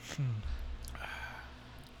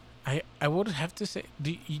 I would have to say,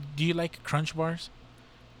 do you like Crunch bars?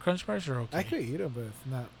 Crunch bars are okay. I could eat them, but it's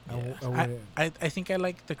not. Yeah. I wouldn't. I think I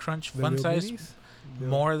like the Crunch The fun little size minis?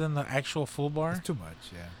 more than the actual full bar. It's too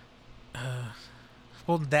much, yeah.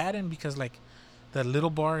 Well, that, and because like The little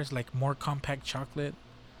bar is like more compact chocolate.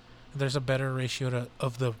 There's a better ratio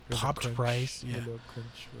of the There's a popped crunch, price, a yeah, little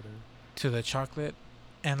crunch, whatever. to the chocolate,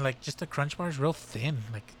 and like just the crunch bar is real thin.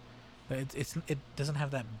 Like it doesn't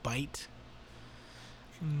have that bite.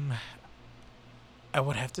 I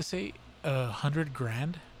would have to say 100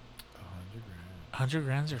 grand. 100 grand. 100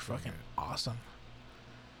 grands are That's pretty fucking good. awesome.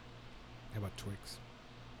 How about Twix?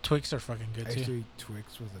 Twix are fucking good I too. used to eat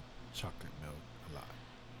Twix with a chocolate milk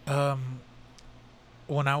a lot.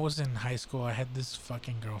 When I was in high school, I had this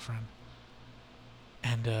fucking girlfriend,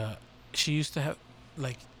 and she used to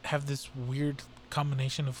have this weird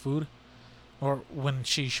combination of food, or when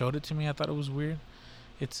she showed it to me, I thought it was weird.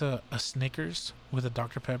 It's a Snickers with a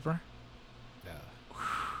Dr. Pepper. Yeah.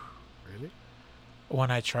 Really?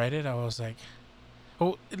 When I tried it, I was like,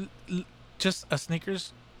 oh, just a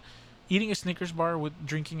Snickers. Eating a Snickers bar with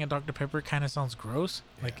drinking a Dr. Pepper kind of sounds gross.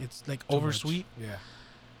 Like Yeah. it's like Too much. oversweet, Yeah.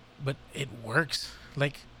 but it works.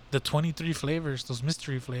 Like the 23 flavors, those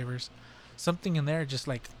mystery flavors, something in there just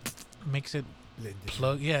like makes it Blended in.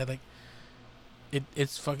 plug. Yeah, like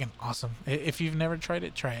it's fucking awesome. If you've never tried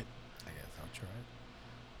it, try it. I guess I'll try it.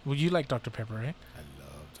 Well, you like Dr. Pepper, right? I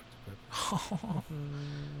love Dr.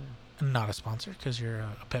 Pepper. Not a sponsor because you're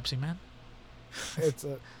a Pepsi man. It's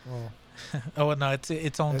a well. Oh no, it's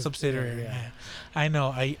its own It's- subsidiary. yeah. Yeah. I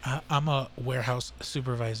know. I'm a warehouse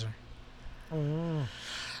supervisor.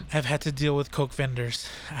 I've had to deal with Coke vendors.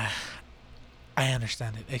 I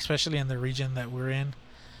understand it, especially in the region that we're in,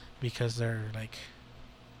 because they're like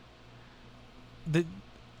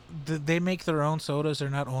they make their own sodas. They're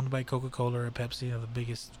not owned by Coca-Cola or Pepsi, the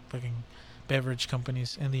biggest fucking beverage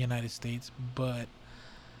companies in the United States, but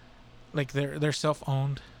like they're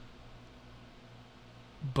self-owned,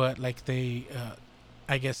 but like they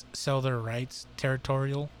I guess sell their rights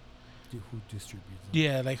territorial. Who distributes them?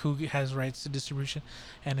 Yeah, like who has rights to distribution,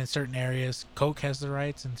 and in certain areas Coke has the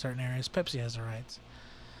rights, in certain areas Pepsi has the rights.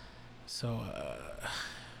 So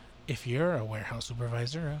if you're a warehouse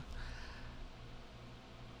supervisor,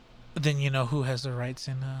 then you know who has the rights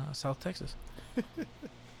in South Texas.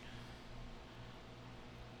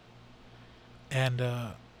 And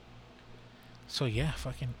so yeah,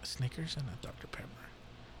 fucking Snickers and a Dr. Pepper.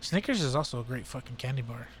 Snickers is also a great fucking candy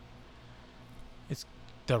bar. It's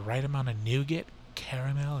the right amount of nougat,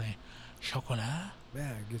 caramel, and chocolate.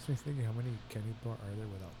 Man, it gets me thinking, how many candy bar are there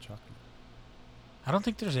without chocolate? I don't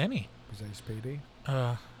think there's any. Besides Payday?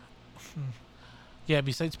 Yeah,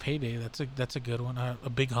 besides Payday, that's a good one. A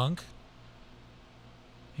big hunk.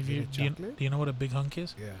 Is Do it you, chocolate? do you know what a big hunk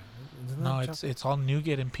is? Yeah. Isn't No, that it's chocolate? it's all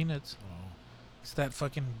nougat and peanuts. Oh, It's that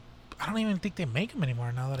fucking. I don't even think they make them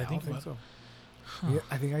anymore. Now that I I think don't about think so. it. Huh. Yeah,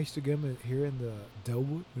 I think I used to get them here in the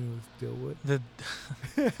Delwood when it was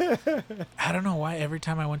The I don't know why every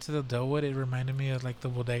time I went to the Delwood, it reminded me of like the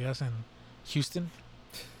bodegas in Houston.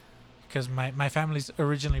 Because my family's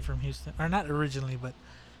originally from Houston, or not originally, but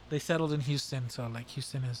they settled in Houston. So like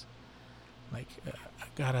Houston is like I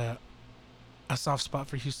got a soft spot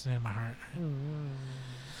for Houston in my heart.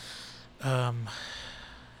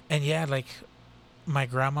 And yeah, like my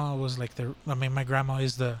grandma was like my grandma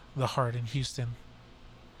is the heart in Houston.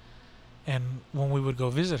 And when we would go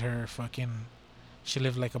visit her, she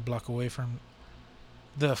lived like a block away from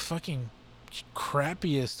the fucking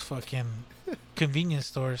crappiest fucking convenience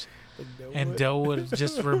stores. And Delwood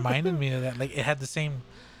just reminded me of that. Like it had the same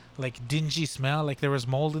like dingy smell, like there was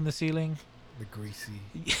mold in the ceiling. the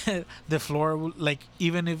greasy. The floor, like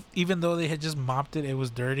even though they had just mopped it, it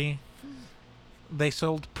was dirty. They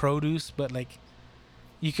sold produce, but like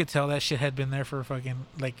you could tell that shit had been there for fucking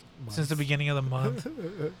like since the Months. beginning of the month.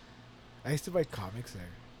 I used to buy comics there.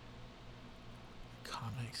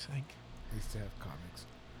 Comics, like I used to have comics.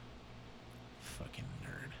 fucking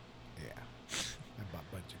nerd. Yeah. I bought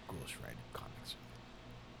a bunch of Ghost Rider comics.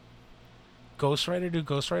 Ghost Rider, dude.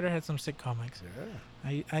 Ghost Rider had some sick comics.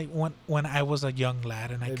 Yeah. I went when I was a young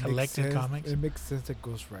lad and I It makes collected sense- comics. It makes sense that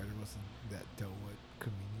Ghost Rider wasn't that Delwood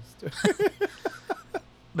convenience store.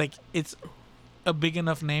 Like it's a big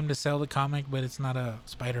enough name to sell the comic, but it's not a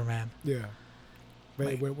Spider-Man. Yeah. But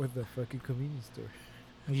Like- it went with the fucking convenience store.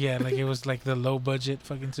 Yeah, like it was like the low budget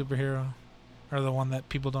fucking superhero, or the one that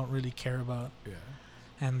people don't really care about. Yeah.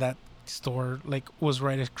 And that store like was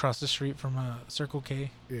right across the street from Circle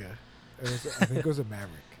K. Yeah. It was, I think it was a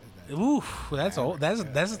Maverick. at that time. Ooh, that's old. That's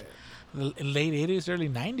Maverick, that's yeah. the late '80s, early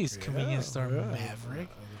 '90s Yeah, convenience store. yeah, Maverick.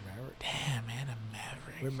 a Maverick. Damn, man, a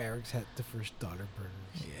Maverick. Where Mavericks had the first dollar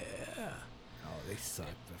burgers. Yeah. Oh, they sucked.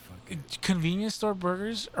 The fucking. Convenience store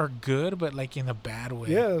burgers are good, but like in a bad way.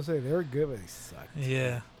 Yeah, I was saying they were good, but they sucked.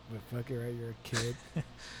 Yeah. But fucking right, you're a kid.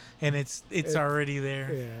 And it's It's- already there.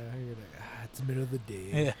 Yeah, you're like, it's the middle of the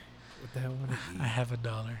day. Yeah. What the hell want to eat? I have $1, I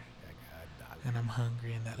got $1. and I'm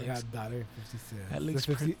hungry, and I got $1.50. That looks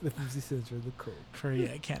the 50 cents for the Coke. for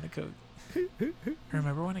a can of Coke.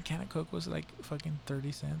 Remember when a can of Coke was like fucking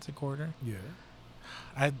 30 cents a quarter?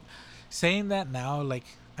 Yeah. Saying that now, like,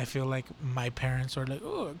 I feel like my parents are like,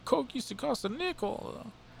 oh, Coke used to cost a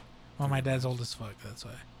nickel. Well, my dad's old as fuck, that's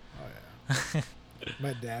why. Oh yeah.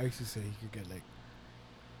 My dad used to say he could get like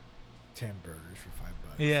 10 burgers for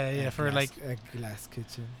 $5. Yeah, At for Glass- like at Glass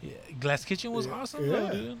Kitchen. yeah, Glass Kitchen was Yeah, awesome though,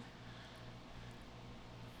 yeah. dude.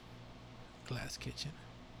 Glass Kitchen.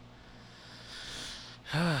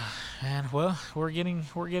 Man, well, we're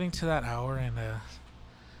getting to that hour, and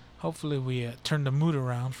hopefully we turn the mood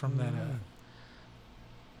around from that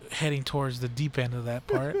heading towards the deep end of that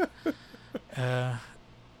part.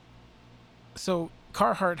 So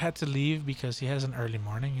Carhartt had to leave because he has an early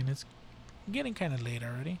morning, and it's getting kind of late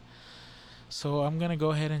already. So I'm gonna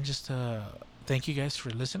go ahead and just thank you guys for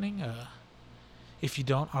listening. If you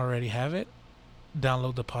don't already have it,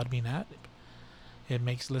 download the Podbean app. It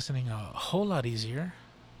makes listening a whole lot easier.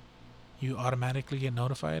 You automatically get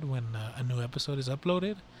notified when a new episode is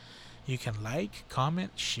uploaded. You can like,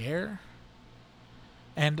 comment, share.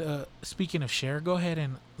 And speaking of share, go ahead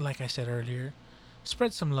and, like I said earlier,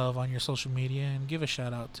 spread some love on your social media and give a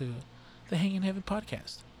shout out to the Hanging Heavy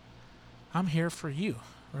podcast. I'm here for you.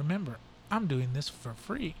 Remember, I'm doing this for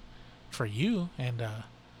free for you, and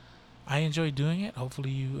I enjoy doing it.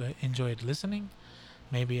 Hopefully you enjoyed listening.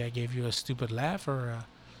 Maybe I gave you a stupid laugh, or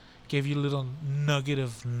gave you a little nugget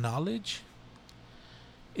of knowledge.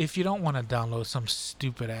 If you don't want to download some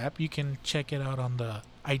stupid app, you can check it out on the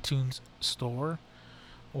iTunes store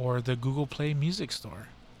or the Google Play Music Store.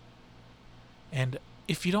 And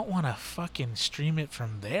if you don't want to fucking stream it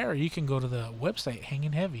from there, you can go to the website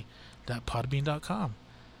hangingheavy.podbean.com.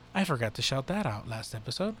 I forgot to shout that out last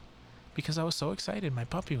episode because I was so excited my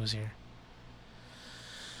puppy was here.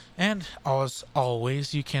 And as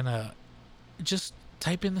always, you can just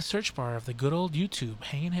type in the search bar of the good old YouTube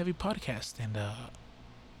Hanging Heavy Podcast, and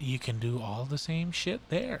you can do all the same shit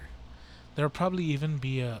there. There'll probably even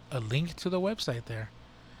be a link to the website there.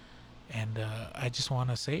 And I just want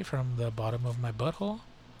to say from the bottom of my butthole,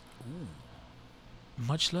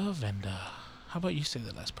 much love, and how about you say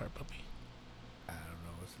the last part, puppy? I don't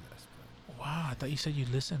know what's last part. Wow, I thought you said you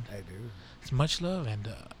listened. I do. It's much love and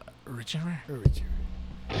rich and rare. Richie.